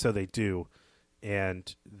 And so they do.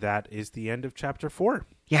 And that is the end of chapter 4.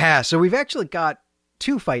 Yeah, so we've actually got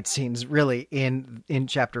 2 fight scenes really in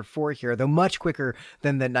chapter 4 here, though much quicker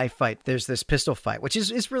than the knife fight. There's this pistol fight, which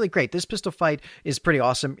is really great. This pistol fight is pretty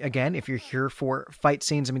awesome. Again, if you're here for fight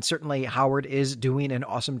scenes, I mean, certainly Howard is doing an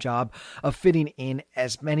awesome job of fitting in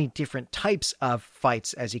as many different types of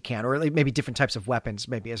fights as he can, or maybe different types of weapons,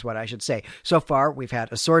 maybe is what I should say. So far, we've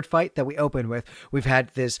had a sword fight that we open with. We've had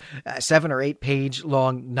this 7 or 8 page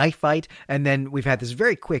long knife fight, and then we've had this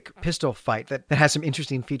very quick pistol fight that has some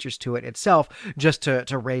interesting features to it itself, just to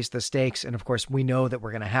raise the stakes. And of course, we know that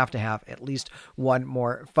we're going to have at least one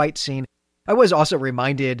more fight scene. I was also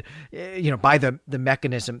reminded, by the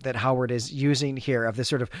mechanism that Howard is using here of this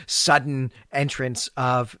sort of sudden entrance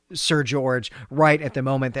of Sir George right at the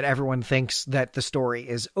moment that everyone thinks that the story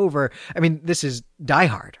is over. I mean, this is Die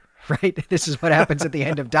Hard, right? This is what happens at the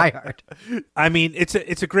end of Die Hard. I mean, it's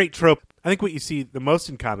a great trope. I think what you see the most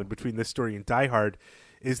in common between this story and Die Hard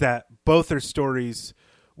is that both are stories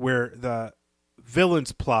where the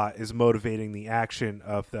villain's plot is motivating the action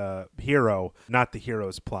of the hero, not the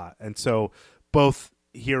hero's plot. And so both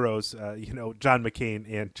heroes, John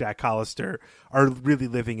McCain and Jack Hollister, are really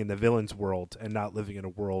living in the villain's world and not living in a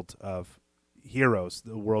world of heroes,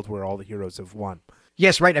 the world where all the heroes have won.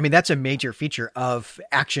 Yes, right. I mean, that's a major feature of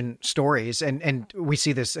action stories. And we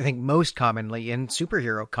see this, I think, most commonly in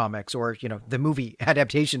superhero comics or, the movie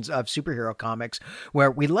adaptations of superhero comics, where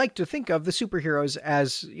we like to think of the superheroes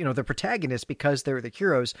as, the protagonists because they're the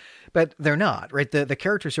heroes, but they're not, right? The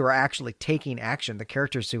characters who are actually taking action, the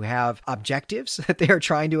characters who have objectives that they are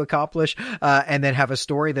trying to accomplish, and then have a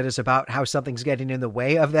story that is about how something's getting in the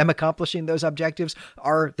way of them accomplishing those objectives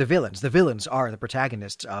are the villains. The villains are the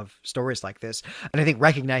protagonists of stories like this. And I think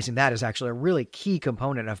recognizing that is actually a really key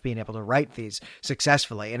component of being able to write these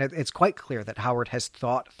successfully. And it's quite clear that Howard has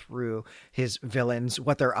thought through his villains,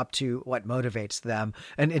 what they're up to, what motivates them,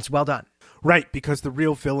 and it's well done. Right, because the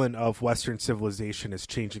real villain of Western civilization is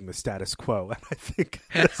changing the status quo. And I think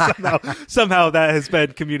somehow that has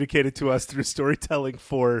been communicated to us through storytelling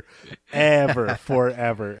forever.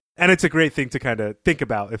 And it's a great thing to kind of think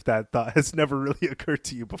about if that thought has never really occurred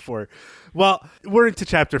to you before. Well, we're into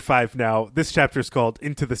chapter 5 now. This chapter is called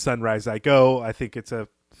Into the Sunrise I Go. I think it's a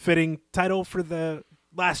fitting title for the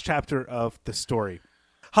last chapter of the story.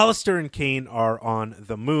 Hollister and Kane are on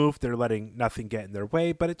the move. They're letting nothing get in their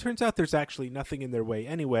way, but it turns out there's actually nothing in their way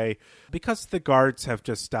anyway, because the guards have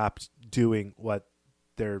just stopped doing what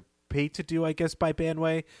they're paid to do, I guess, by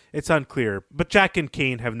Banway. It's unclear, but Jack and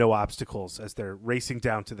Kane have no obstacles as they're racing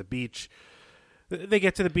down to the beach. They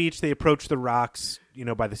get to the beach, they approach the rocks,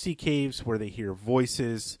 by the sea caves where they hear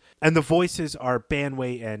voices, and the voices are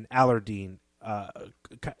Banway and Alardine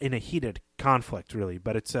in a heated conflict, really,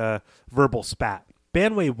 but it's a verbal spat.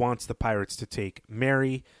 Banway wants the pirates to take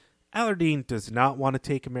Mary. Alardine does not want to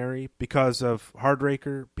take Mary because of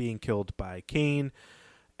Hardraker being killed by Kane,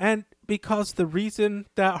 and because the reason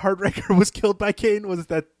that Hardraker was killed by Kane was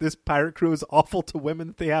that this pirate crew is awful to women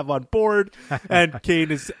that they have on board, and Kane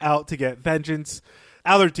is out to get vengeance.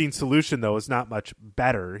 Alardine's solution, though, is not much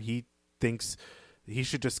better. He thinks he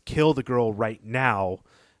should just kill the girl right now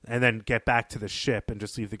and then get back to the ship and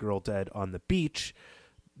just leave the girl dead on the beach.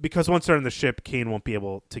 Because once they're on the ship, Kane won't be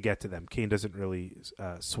able to get to them. Kane doesn't really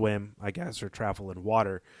swim, I guess, or travel in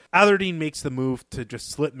water. Alardine makes the move to just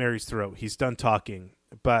slit Mary's throat. He's done talking.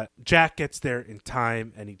 But Jack gets there in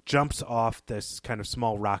time, and he jumps off this kind of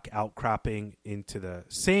small rock outcropping into the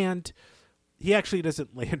sand. He actually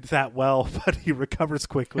doesn't land that well, but he recovers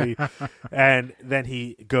quickly. And then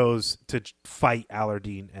he goes to fight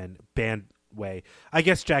Alardine and Banway. I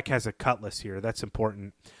guess Jack has a cutlass here. That's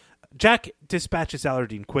important. Jack dispatches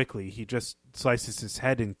Alardine quickly. He just slices his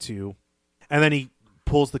head in two, and then he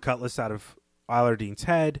pulls the cutlass out of Alardine's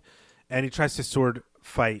head, and he tries to sword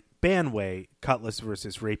fight Banway, cutlass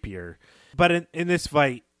versus rapier. But in this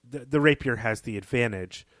fight, the rapier has the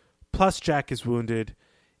advantage. Plus, Jack is wounded,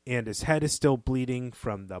 and his head is still bleeding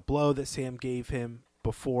from the blow that Sam gave him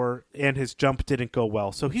before, and his jump didn't go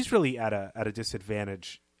well. So he's really at a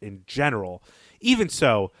disadvantage in general. Even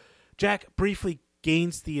so, Jack briefly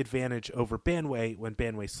gains the advantage over Banway when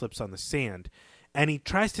Banway slips on the sand, and he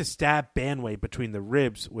tries to stab Banway between the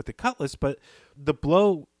ribs with the cutlass, but the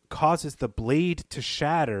blow causes the blade to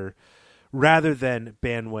shatter rather than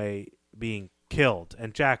Banway being killed,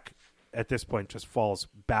 and Jack at this point just falls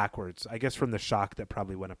backwards, I guess from the shock that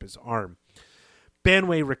probably went up his arm.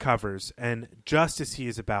 Banway recovers, and just as he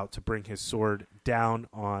is about to bring his sword down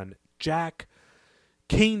on Jack,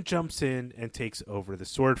 Kane jumps in and takes over the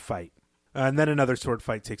sword fight. And then another sword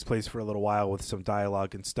fight takes place for a little while with some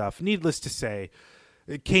dialogue and stuff. Needless to say,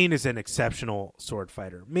 Kane is an exceptional sword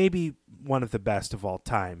fighter, maybe one of the best of all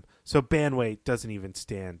time. So Banway doesn't even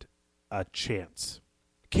stand a chance.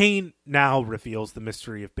 Kane now reveals the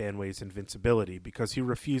mystery of Banway's invincibility because he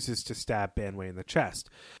refuses to stab Banway in the chest.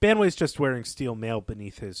 Banway's just wearing steel mail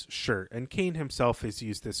beneath his shirt, and Kane himself has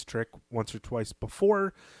used this trick once or twice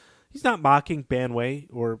before. He's not mocking Banway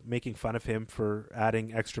or making fun of him for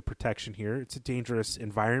adding extra protection here. It's a dangerous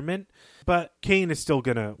environment, but Kane is still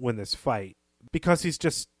going to win this fight because he's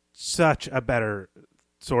just such a better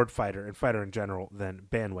sword fighter and fighter in general than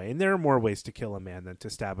Banway. And there are more ways to kill a man than to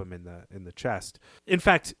stab him in the chest. In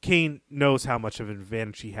fact, Kane knows how much of an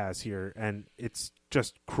advantage he has here, and it's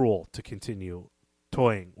just cruel to continue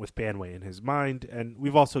toying with Banway in his mind. And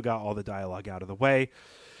we've also got all the dialogue out of the way.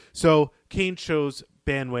 So Kane shows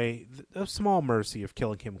Banway a small mercy of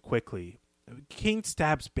killing him quickly. Kane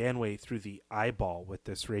stabs Banway through the eyeball with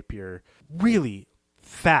this rapier really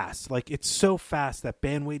fast. Like, it's so fast that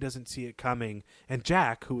Banway doesn't see it coming. And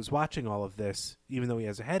Jack, who is watching all of this, even though he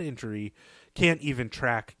has a head injury, can't even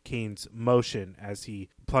track Kane's motion as he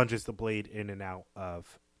plunges the blade in and out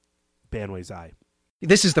of Banway's eye.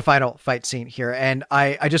 This is the final fight scene here, and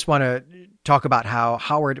I just want to talk about how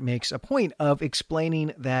Howard makes a point of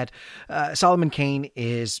explaining that Solomon Kane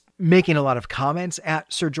is making a lot of comments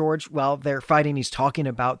at Sir George while they're fighting. He's talking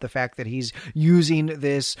about the fact that he's using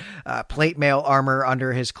this plate mail armor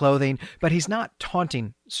under his clothing, but he's not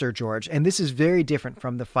taunting Sir George. And this is very different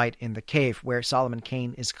from the fight in the cave, where Solomon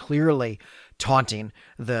Kane is clearly taunting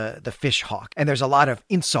the fish hawk. And there's a lot of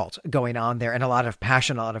insult going on there and a lot of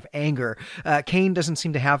passion, a lot of anger. Kane doesn't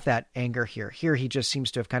seem to have that anger here. Here, he just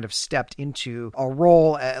seems to have kind of stepped into a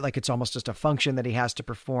role, like it's almost just a function that he has to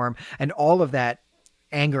perform. And all of that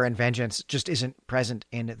anger and vengeance just isn't present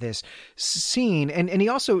in this scene. And he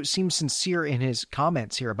also seems sincere in his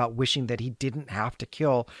comments here about wishing that he didn't have to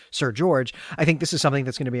kill Sir George. I think this is something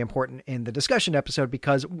that's going to be important in the discussion episode,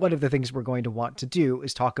 because one of the things we're going to want to do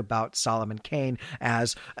is talk about Solomon Kane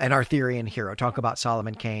as an Arthurian hero, talk about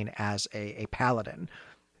Solomon Kane as a paladin.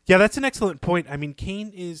 Yeah, that's an excellent point. I mean,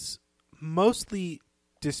 Kane is mostly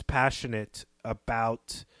dispassionate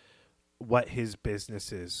about what his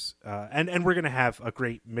business is. And we're going to have a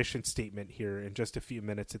great mission statement here in just a few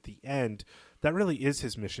minutes at the end. That really is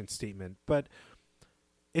his mission statement. But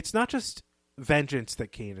it's not just vengeance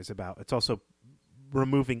that Kane is about. It's also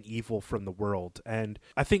removing evil from the world. And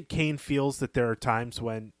I think Kane feels that there are times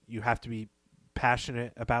when you have to be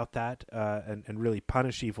passionate about that and really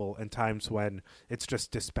punish evil, and times when it's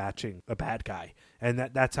just dispatching a bad guy. And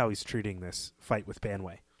that's how he's treating this fight with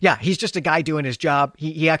Banway. Yeah, he's just a guy doing his job.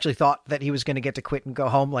 He actually thought that he was going to get to quit and go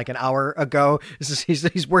home like an hour ago.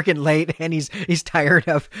 He's working late, and he's tired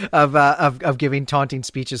of giving taunting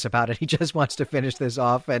speeches about it. He just wants to finish this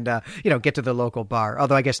off and get to the local bar.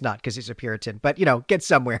 Although I guess not, because he's a Puritan. But get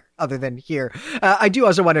somewhere other than here. I do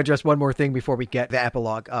also want to address one more thing before we get the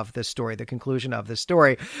epilogue of this story, the conclusion of this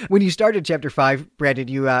story. When you started chapter 5, Brandon,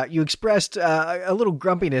 you expressed a little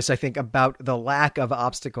grumpiness, I think, about the lack of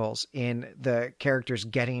obstacles in the characters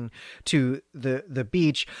getting to the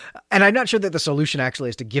beach. And I'm not sure that the solution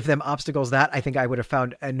actually is to give them obstacles. That I think I would have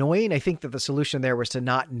found annoying. I think that the solution there was to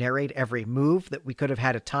not narrate every move, that we could have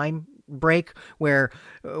had a time break where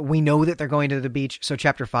we know that they're going to the beach. So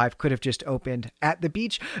chapter 5 could have just opened at the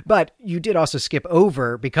beach. But you did also skip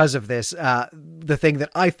over, because of this, the thing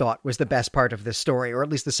that I thought was the best part of this story, or at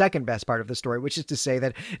least the second best part of the story, which is to say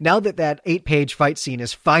that now that 8-page fight scene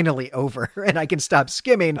is finally over and I can stop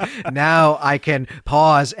skimming, now I can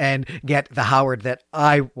pause and get the Howard that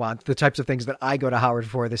I want, the types of things that I go to Howard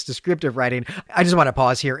for, this descriptive writing. I just want to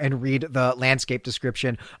pause here and read the landscape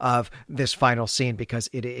description of this final scene, because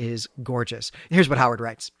it is gorgeous. Here's what Howard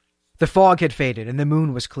writes. The fog had faded and the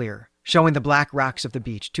moon was clear, showing the black rocks of the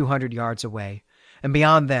beach 200 yards away. And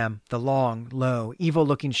beyond them, the long, low,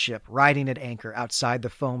 evil-looking ship riding at anchor outside the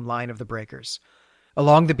foam line of the breakers.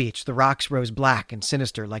 Along the beach, the rocks rose black and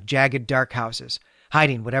sinister like jagged dark houses,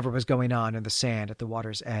 hiding whatever was going on in the sand at the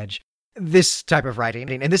water's edge. This type of writing,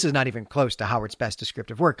 and this is not even close to Howard's best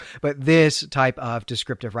descriptive work, but this type of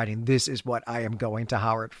descriptive writing, this is what I am going to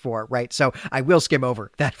Howard for, right? So I will skim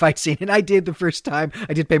over that fight scene, and I did the first time.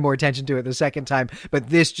 I did pay more attention to it the second time, but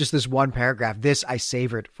this one paragraph, this I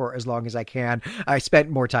savored for as long as I can. I spent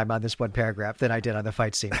more time on this one paragraph than I did on the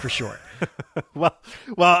fight scene, for sure. Well,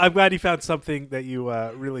 I'm glad you found something that you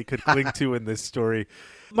really could cling to in this story.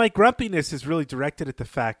 My grumpiness is really directed at the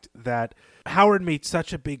fact that Howard made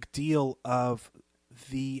such a big deal of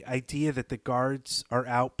the idea that the guards are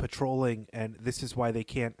out patrolling and this is why they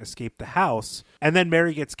can't escape the house. And then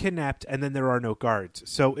Mary gets kidnapped and then there are no guards.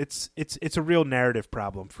 So it's a real narrative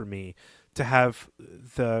problem for me to have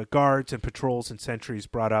the guards and patrols and sentries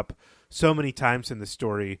brought up so many times in the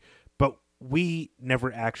story, but we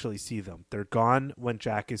never actually see them. They're gone when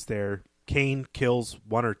Jack is there. Kane kills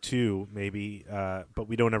one or two, maybe, but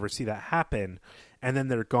we don't ever see that happen. And then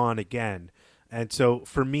they're gone again. And so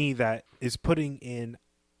for me, that is putting an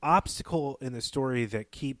obstacle in the story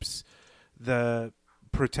that keeps the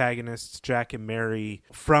protagonists, Jack and Mary,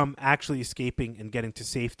 from actually escaping and getting to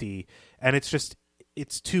safety. And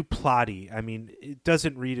it's too plotty. I mean, it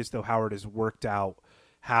doesn't read as though Howard has worked out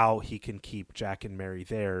how he can keep Jack and Mary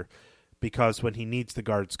there, because when he needs the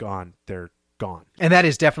guards gone, they're gone. And that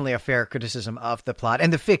is definitely a fair criticism of the plot.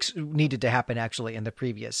 And the fix needed to happen actually in the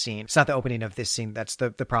previous scene. It's not the opening of this scene that's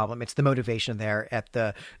the problem. It's the motivation there at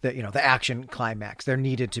the action climax. There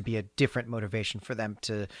needed to be a different motivation for them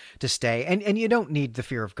to stay. And you don't need the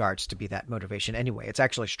fear of guards to be that motivation anyway. It's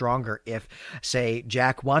actually stronger if, say,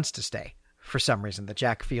 Jack wants to stay. For some reason, that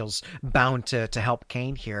Jack feels bound to help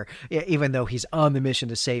Kane here, even though he's on the mission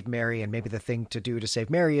to save Mary, and maybe the thing to do to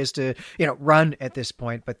save Mary is to, run at this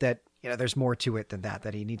point, but that, there's more to it than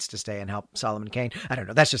that he needs to stay and help Solomon Kane. I don't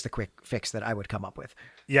know. That's just the quick fix that I would come up with.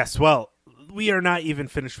 Yes. Well, we are not even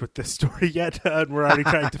finished with this story yet, and we're already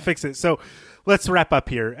trying to fix it. So let's wrap up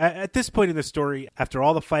here. At this point in the story, after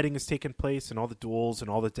all the fighting has taken place and all the duels and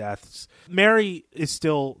all the deaths, Mary is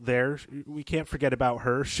still there. We can't forget about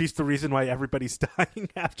her. She's the reason why everybody's dying.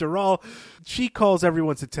 After all, she calls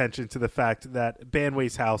everyone's attention to the fact that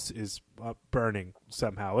Banway's house is burning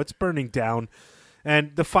somehow. It's burning down.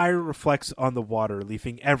 And the fire reflects on the water,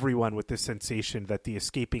 leaving everyone with the sensation that the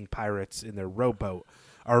escaping pirates in their rowboat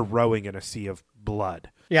are rowing in a sea of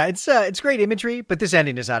blood. Yeah, it's great imagery, but this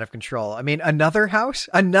ending is out of control. I mean, another house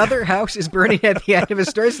is burning at the end of a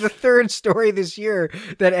story. It's the third story this year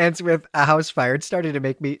that ends with a house fire. It's starting to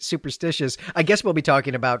make me superstitious. I guess we'll be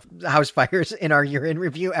talking about house fires in our year in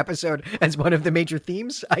review episode as one of the major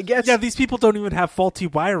themes, I guess. Yeah, these people don't even have faulty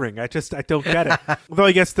wiring. I don't get it. Although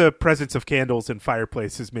I guess the presence of candles in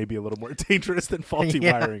fireplaces may be a little more dangerous than faulty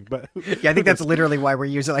wiring. But yeah, I think that's literally why we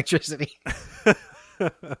use electricity.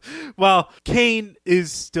 Well, Cain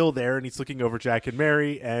is still there, and he's looking over Jack and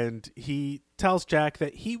Mary, and he tells Jack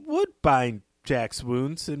that he would bind Jack's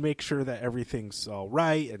wounds and make sure that everything's all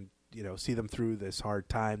right and, see them through this hard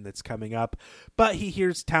time that's coming up. But he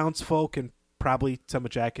hears townsfolk and probably some of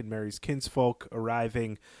Jack and Mary's kinsfolk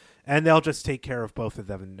arriving, and they'll just take care of both of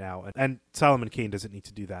them now. And Solomon Kane doesn't need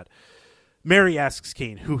to do that. Mary asks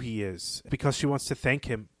Cain who he is because she wants to thank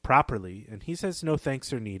him properly, and he says no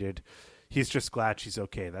thanks are needed. He's just glad she's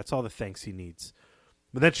okay. That's all the thanks he needs.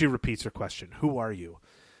 But then she repeats her question, who are you?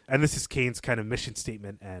 And this is Cain's kind of mission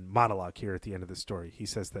statement and monologue here at the end of the story. He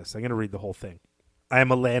says this. I'm going to read the whole thing. I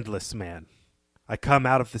am a landless man. I come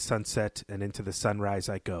out of the sunset, and into the sunrise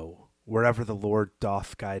I go, wherever the Lord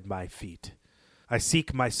doth guide my feet. I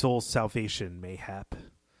seek my soul's salvation, mayhap.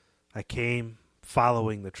 I came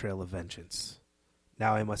following the trail of vengeance.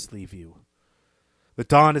 Now I must leave you. The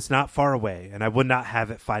dawn is not far away, and I would not have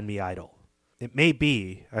it find me idle. It may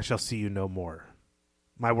be I shall see you no more.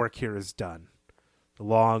 My work here is done. The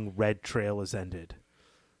long red trail is ended.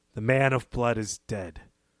 The man of blood is dead.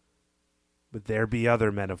 But there be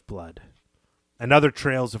other men of blood, and other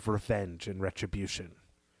trails of revenge and retribution.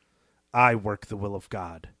 I work the will of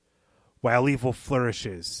God, while evil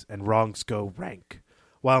flourishes and wrongs go rank,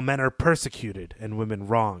 while men are persecuted and women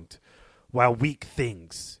wronged, while weak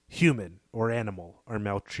things, human or animal, are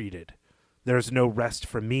maltreated. There is no rest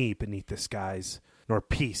for me beneath the skies, nor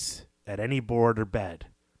peace at any board or bed.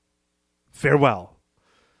 Farewell.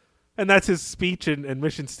 And that's his speech and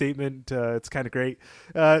mission statement. It's kind of great.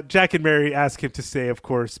 Jack and Mary ask him to stay, of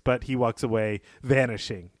course, but he walks away,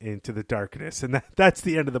 vanishing into the darkness. And that's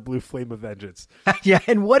the end of the Blue Flame of Vengeance. Yeah,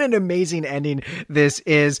 and what an amazing ending this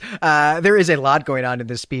is. There is a lot going on in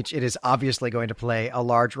this speech. It is obviously going to play a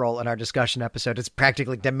large role in our discussion episode. It's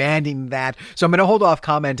practically demanding that. So I'm going to hold off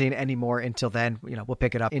commenting anymore until then. We'll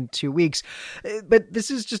pick it up in 2 weeks. But this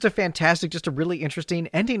is just just a really interesting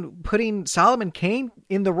ending, putting Solomon Kane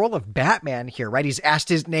in the role of Batman here, right? He's asked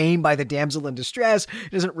his name by the damsel in distress. He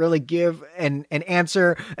doesn't really give an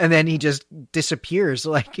answer, and then he just disappears.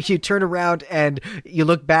 Like, you turn around and you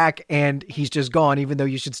look back and he's just gone, even though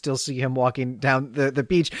you should still see him walking down the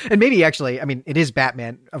beach. And maybe actually, it is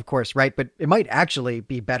Batman, of course, right? But it might actually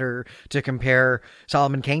be better to compare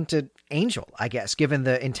Solomon Kane to Angel, I guess, given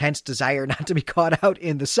the intense desire not to be caught out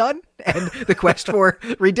in the sun and the quest for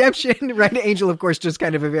redemption, right? Angel, of course, just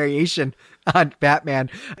kind of a variation on Batman,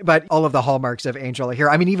 but all of the hallmarks of Angel are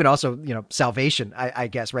here. Even also, salvation, I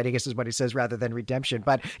guess, right? I guess is what he says rather than redemption,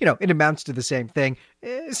 but, it amounts to the same thing.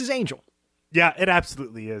 This is Angel. Yeah, it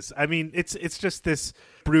absolutely is. It's just this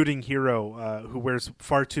brooding hero who wears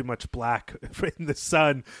far too much black in the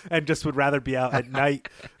sun and just would rather be out at night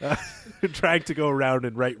trying to go around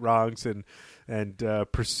and right wrongs and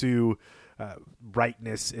pursue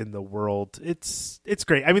rightness in the world. It's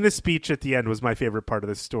great. This speech at the end was my favorite part of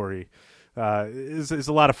this story. Is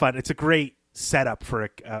a lot of fun. It's a great setup for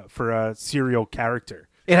a serial character.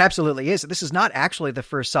 It absolutely is. This is not actually the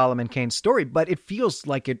first Solomon Kane story, but it feels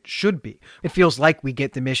like it should be. It feels like we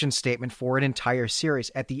get the mission statement for an entire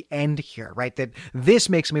series at the end here, right? That this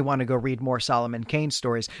makes me want to go read more Solomon Kane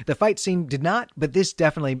stories. The fight scene did not, but this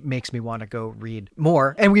definitely makes me want to go read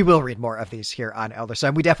more. And we will read more of these here on Elder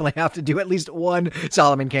Sign. We definitely have to do at least one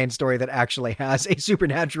Solomon Kane story that actually has a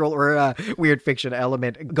supernatural or a weird fiction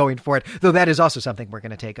element going for it, though that is also something we're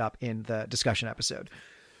going to take up in the discussion episode.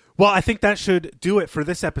 Well, I think that should do it for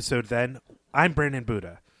this episode then. I'm Brandon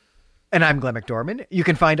Buddha. And I'm Glenn McDormand. You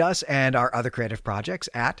can find us and our other creative projects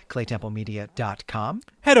at claytemplemedia.com.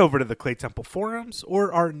 Head over to the Clay Temple forums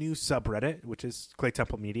or our new subreddit, which is Clay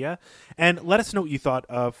Temple Media, and let us know what you thought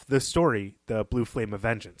of the story, The Blue Flame of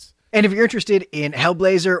Vengeance. And if you're interested in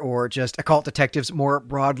Hellblazer or just occult detectives more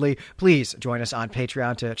broadly, please join us on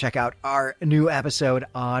Patreon to check out our new episode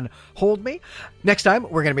on Hold Me. Next time,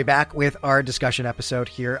 we're going to be back with our discussion episode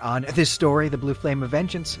here on this story, The Blue Flame of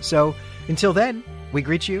Vengeance. So until then, we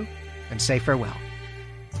greet you and say farewell.